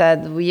 And they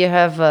said, we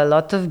have a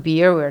lot of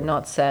beer we're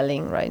not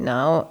selling right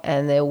now.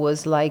 And it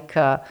was like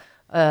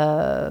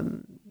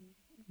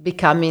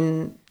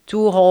becoming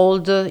too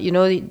old.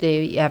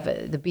 They have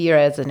the beer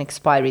as an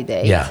expiry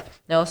date. Yeah.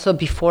 So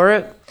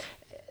before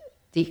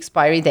the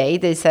expiry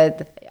date, they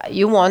said,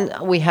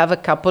 we have a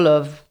couple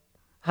of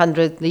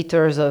 100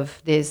 liters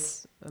of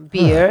this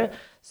beer.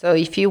 So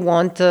if you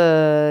want,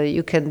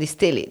 you can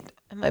distill it.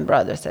 And my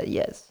brother said,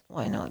 yes,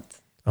 why not?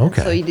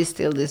 Okay. And so he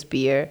distilled this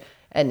beer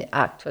and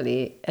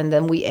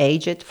then we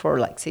age it for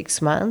like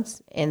 6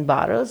 months in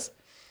bottles.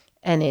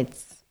 And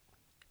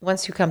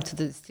once you come to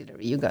the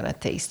distillery, you're going to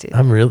taste it.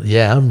 I'm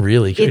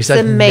really curious. It's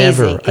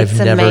amazing. I've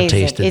never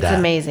tasted that. It's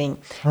amazing.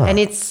 And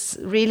it's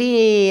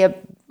really,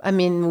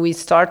 we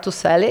start to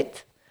sell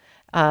it.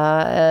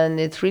 And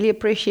it's really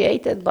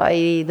appreciated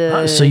by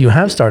the... so you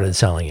have started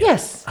selling it?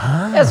 Yes.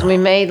 Yes, we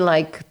made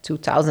like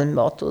 2,000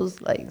 bottles,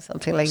 like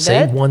something like that.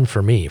 Save one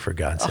for me, for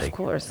God's sake. Of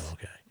course.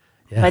 Okay.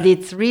 Yeah. But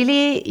it's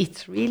really,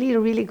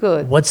 really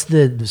good. What's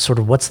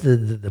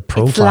the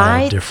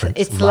profile difference?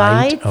 It's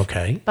light.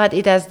 Okay. But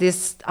it has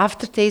this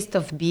aftertaste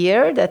of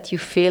beer that you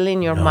feel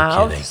in your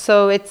mouth. Kidding.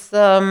 So it's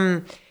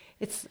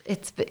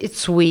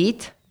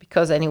sweet,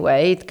 because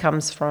anyway, it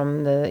comes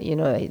from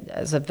it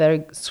has a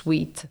very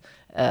sweet...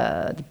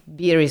 the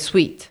beer is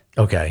sweet.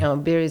 Okay.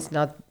 Beer is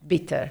not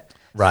bitter.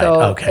 Right.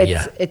 So okay.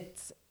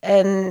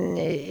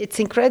 It's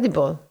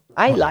incredible.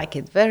 I like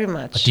it very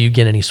much. Do you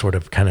get any sort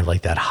of kind of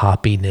like that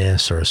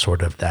hoppiness or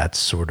sort of I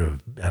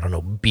don't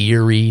know,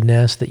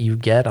 beeriness that you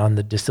get on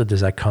the distill?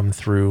 Does that come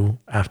through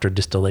after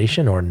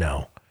distillation or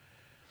no?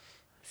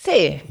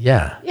 See.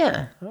 Yeah.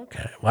 Yeah.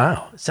 Okay.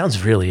 Wow.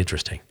 Sounds really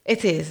interesting.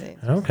 It is.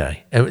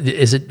 Okay.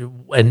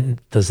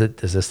 Does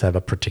this have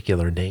a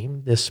particular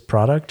name, this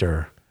product,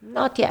 or?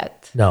 Not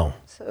yet. No.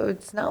 So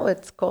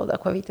it's called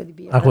Aquavita di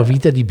Birra.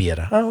 Aquavita di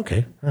Birra. Oh,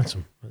 okay. That's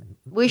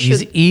we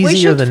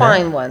should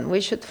find one.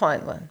 We should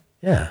find one.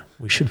 Yeah,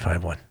 we should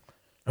find one.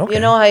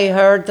 Okay. I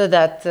heard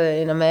that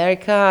in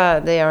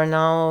America they are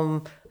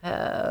now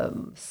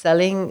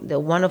selling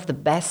one of the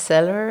best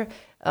seller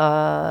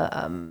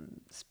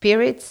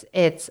spirits.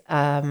 It's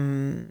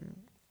come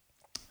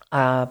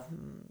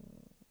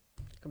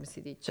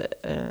si dice?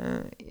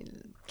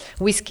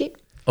 Whiskey.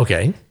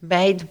 Okay.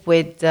 Made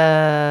with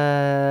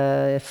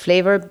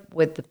flavored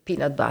with the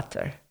peanut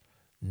butter.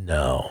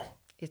 No.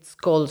 It's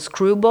called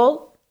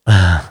Screwball.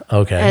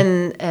 Okay.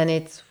 And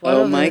it's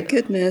my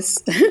goodness.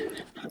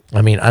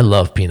 I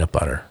love peanut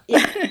butter.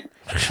 Yeah.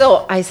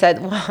 So I said,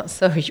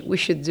 so we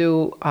should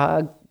do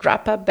a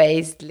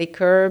grappa-based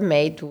liquor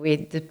made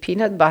with the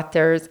peanut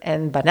butters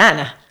and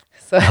banana.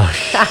 So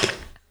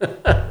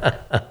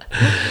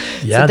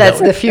yeah, so that's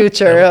the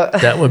future.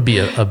 That would be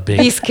a big.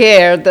 Be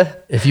scared.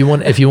 If you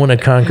want to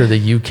conquer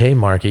the UK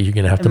market, you're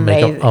going to have to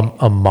make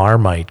a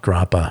Marmite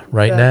grappa,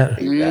 right,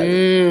 Nat?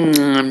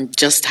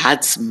 Just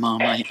had some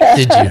Marmite.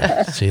 Did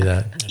you see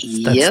that?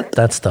 Yep.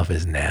 That stuff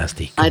is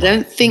nasty.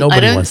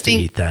 Nobody wants to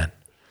eat that.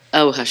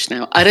 Oh, hush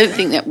now. I don't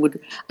think it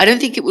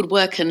would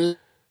work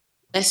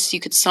unless you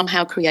could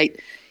somehow create.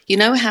 You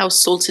know how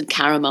salted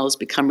caramels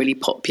become really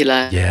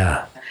popular?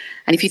 Yeah.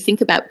 And if you think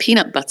about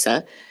peanut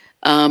butter,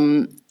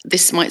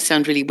 this might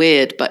sound really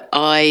weird, but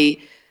I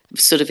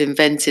sort of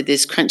invented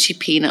this crunchy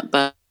peanut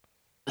butter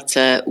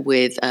butter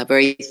with a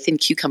very thin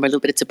cucumber, a little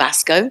bit of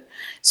Tabasco.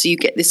 So you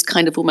get this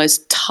kind of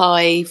almost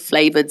Thai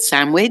flavored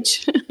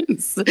sandwich.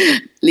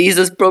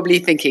 Lisa's probably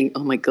thinking,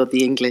 oh my God,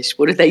 the English,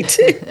 what do they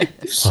do?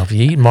 Well, if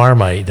you eat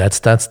Marmite, that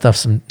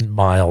stuff's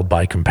mild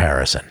by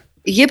comparison.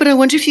 Yeah, but I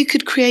wonder if you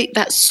could create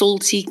that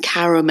salty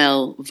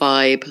caramel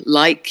vibe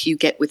like you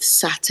get with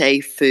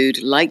satay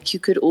food, like I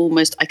could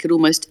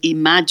almost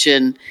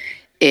imagine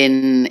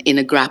in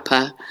a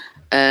grappa,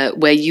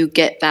 where you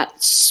get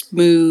that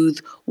smooth,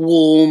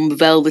 warm,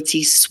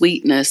 velvety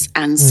sweetness,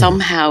 and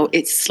somehow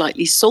it's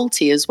slightly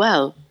salty as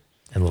well.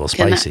 And a little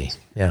spicy.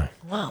 Yeah.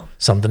 Wow.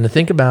 Something to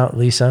think about,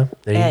 Lisa.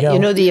 There you go. You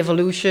know, the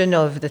evolution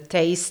of the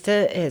taste,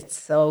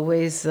 it's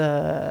always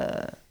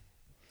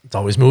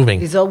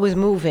moving. It's always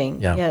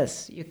moving. Yeah.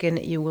 Yes.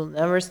 You will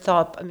never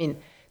stop. I mean,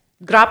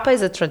 grappa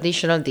is a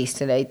traditional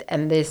distillate,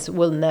 and this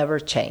will never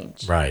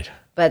change. Right.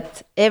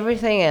 But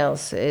everything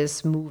else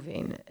is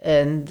moving,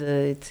 and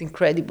it's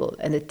incredible.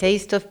 And the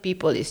taste of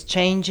people is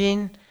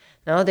changing.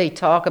 Now they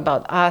talk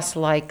about us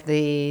like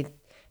the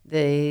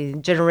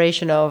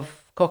generation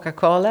of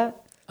Coca-Cola.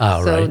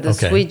 Oh, so right. the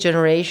sweet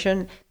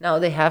generation. Now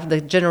they have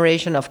the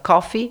generation of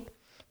coffee,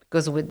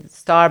 because with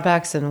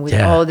Starbucks and with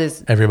all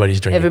this, everybody's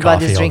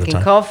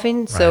drinking coffee.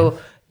 Right. So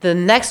the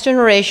next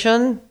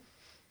generation,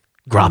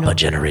 grappa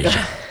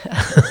generation.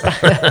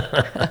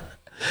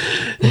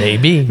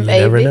 Maybe. You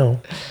never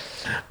know.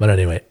 But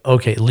anyway,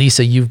 okay,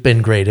 Lisa, you've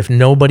been great. If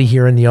nobody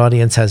here in the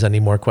audience has any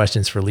more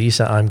questions for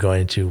Lisa, I'm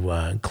going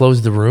to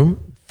close the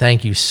room.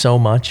 Thank you so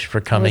much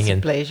for coming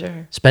and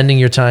pleasure. Spending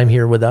your time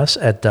here with us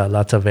at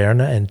La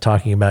Taverna and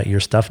talking about your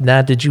stuff.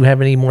 Nat, did you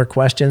have any more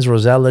questions?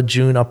 Rosella,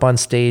 June, up on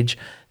stage.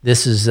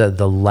 This is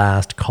the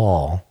last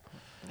call,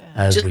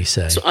 as we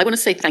say. So I want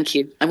to say thank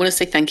you. I want to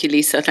say thank you,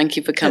 Lisa. Thank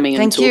you for coming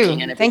and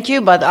talking. And everything. Thank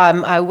you. But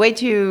I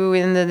wait you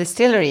in the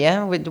distillery,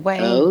 with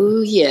Wayne.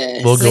 Oh,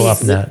 yes. We'll go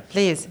up, Nat.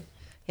 Please.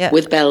 Yeah.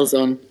 With bells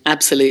on.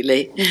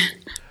 Absolutely.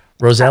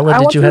 Rosella,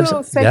 did you have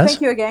some? Say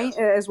thank you again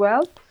as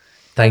well.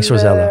 Thanks,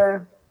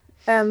 Rosella.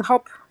 And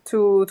hope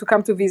to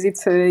come to visit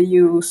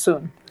you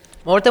soon.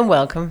 More than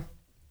welcome.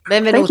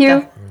 Benvenuta. Thank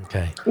you.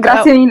 Okay.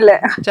 Grazie mille.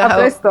 Ciao. A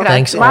presto.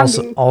 Thanks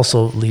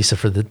also, Lisa,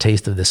 for the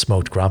taste of the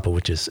smoked grappa,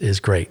 which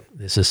is great.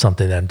 This is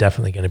something that I'm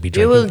definitely going to be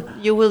drinking.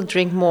 You will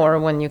drink more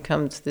when you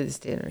come to the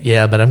distillery.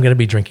 Yeah, but I'm going to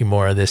be drinking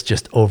more of this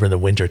just over the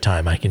winter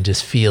time. I can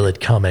just feel it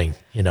coming.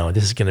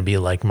 This is going to be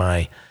like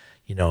my,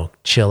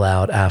 chill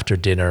out after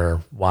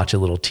dinner, watch a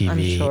little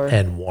TV,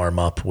 and warm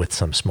up with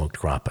some smoked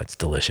grappa. It's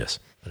delicious.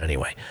 But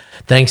anyway,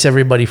 thanks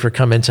everybody for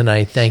coming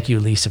tonight. Thank you,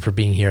 Lisa, for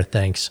being here.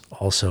 Thanks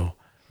also,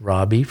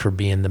 Robbie, for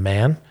being the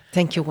man.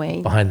 Thank you,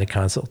 Wayne. Behind the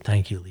console.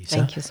 Thank you, Lisa.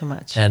 Thank you so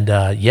much. And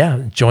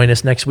join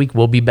us next week.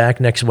 We'll be back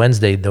next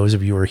Wednesday, those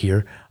of you who are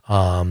here.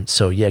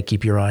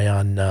 Keep your eye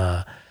on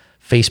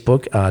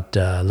Facebook at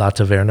La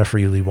Taverna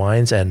Friuli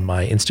Wines and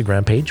my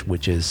Instagram page,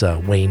 which is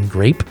Wayne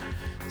Grape.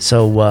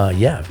 So,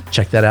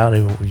 check that out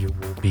and you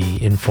will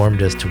be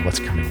informed as to what's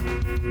coming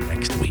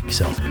next week.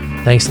 So,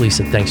 thanks,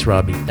 Lisa. Thanks,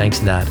 Robbie.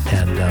 Thanks, Nat.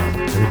 And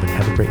everybody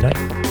have a great night.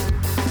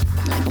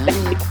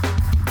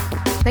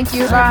 Thank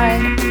you. Bye.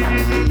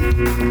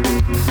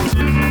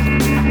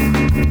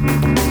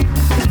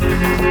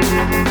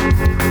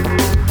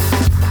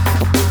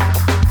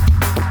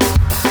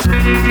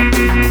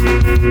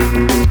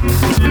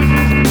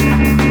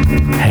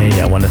 Hey,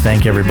 I want to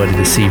thank everybody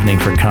this evening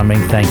for coming.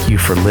 Thank you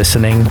for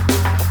listening.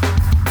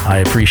 I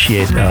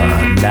appreciate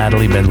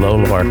Natalie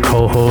Benlolo, our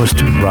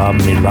co-host, Rob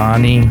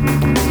Milani,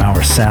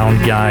 our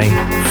sound guy.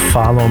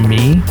 Follow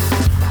me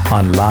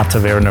on La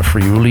Taverna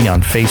Friuli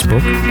on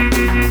Facebook.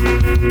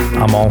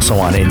 I'm also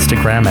on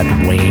Instagram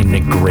at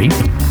Wayne Grape.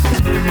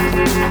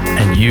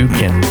 And you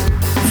can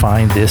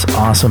find this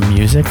awesome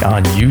music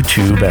on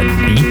YouTube at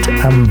Beat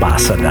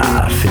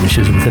Ambassador.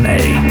 Finishes with an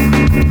A.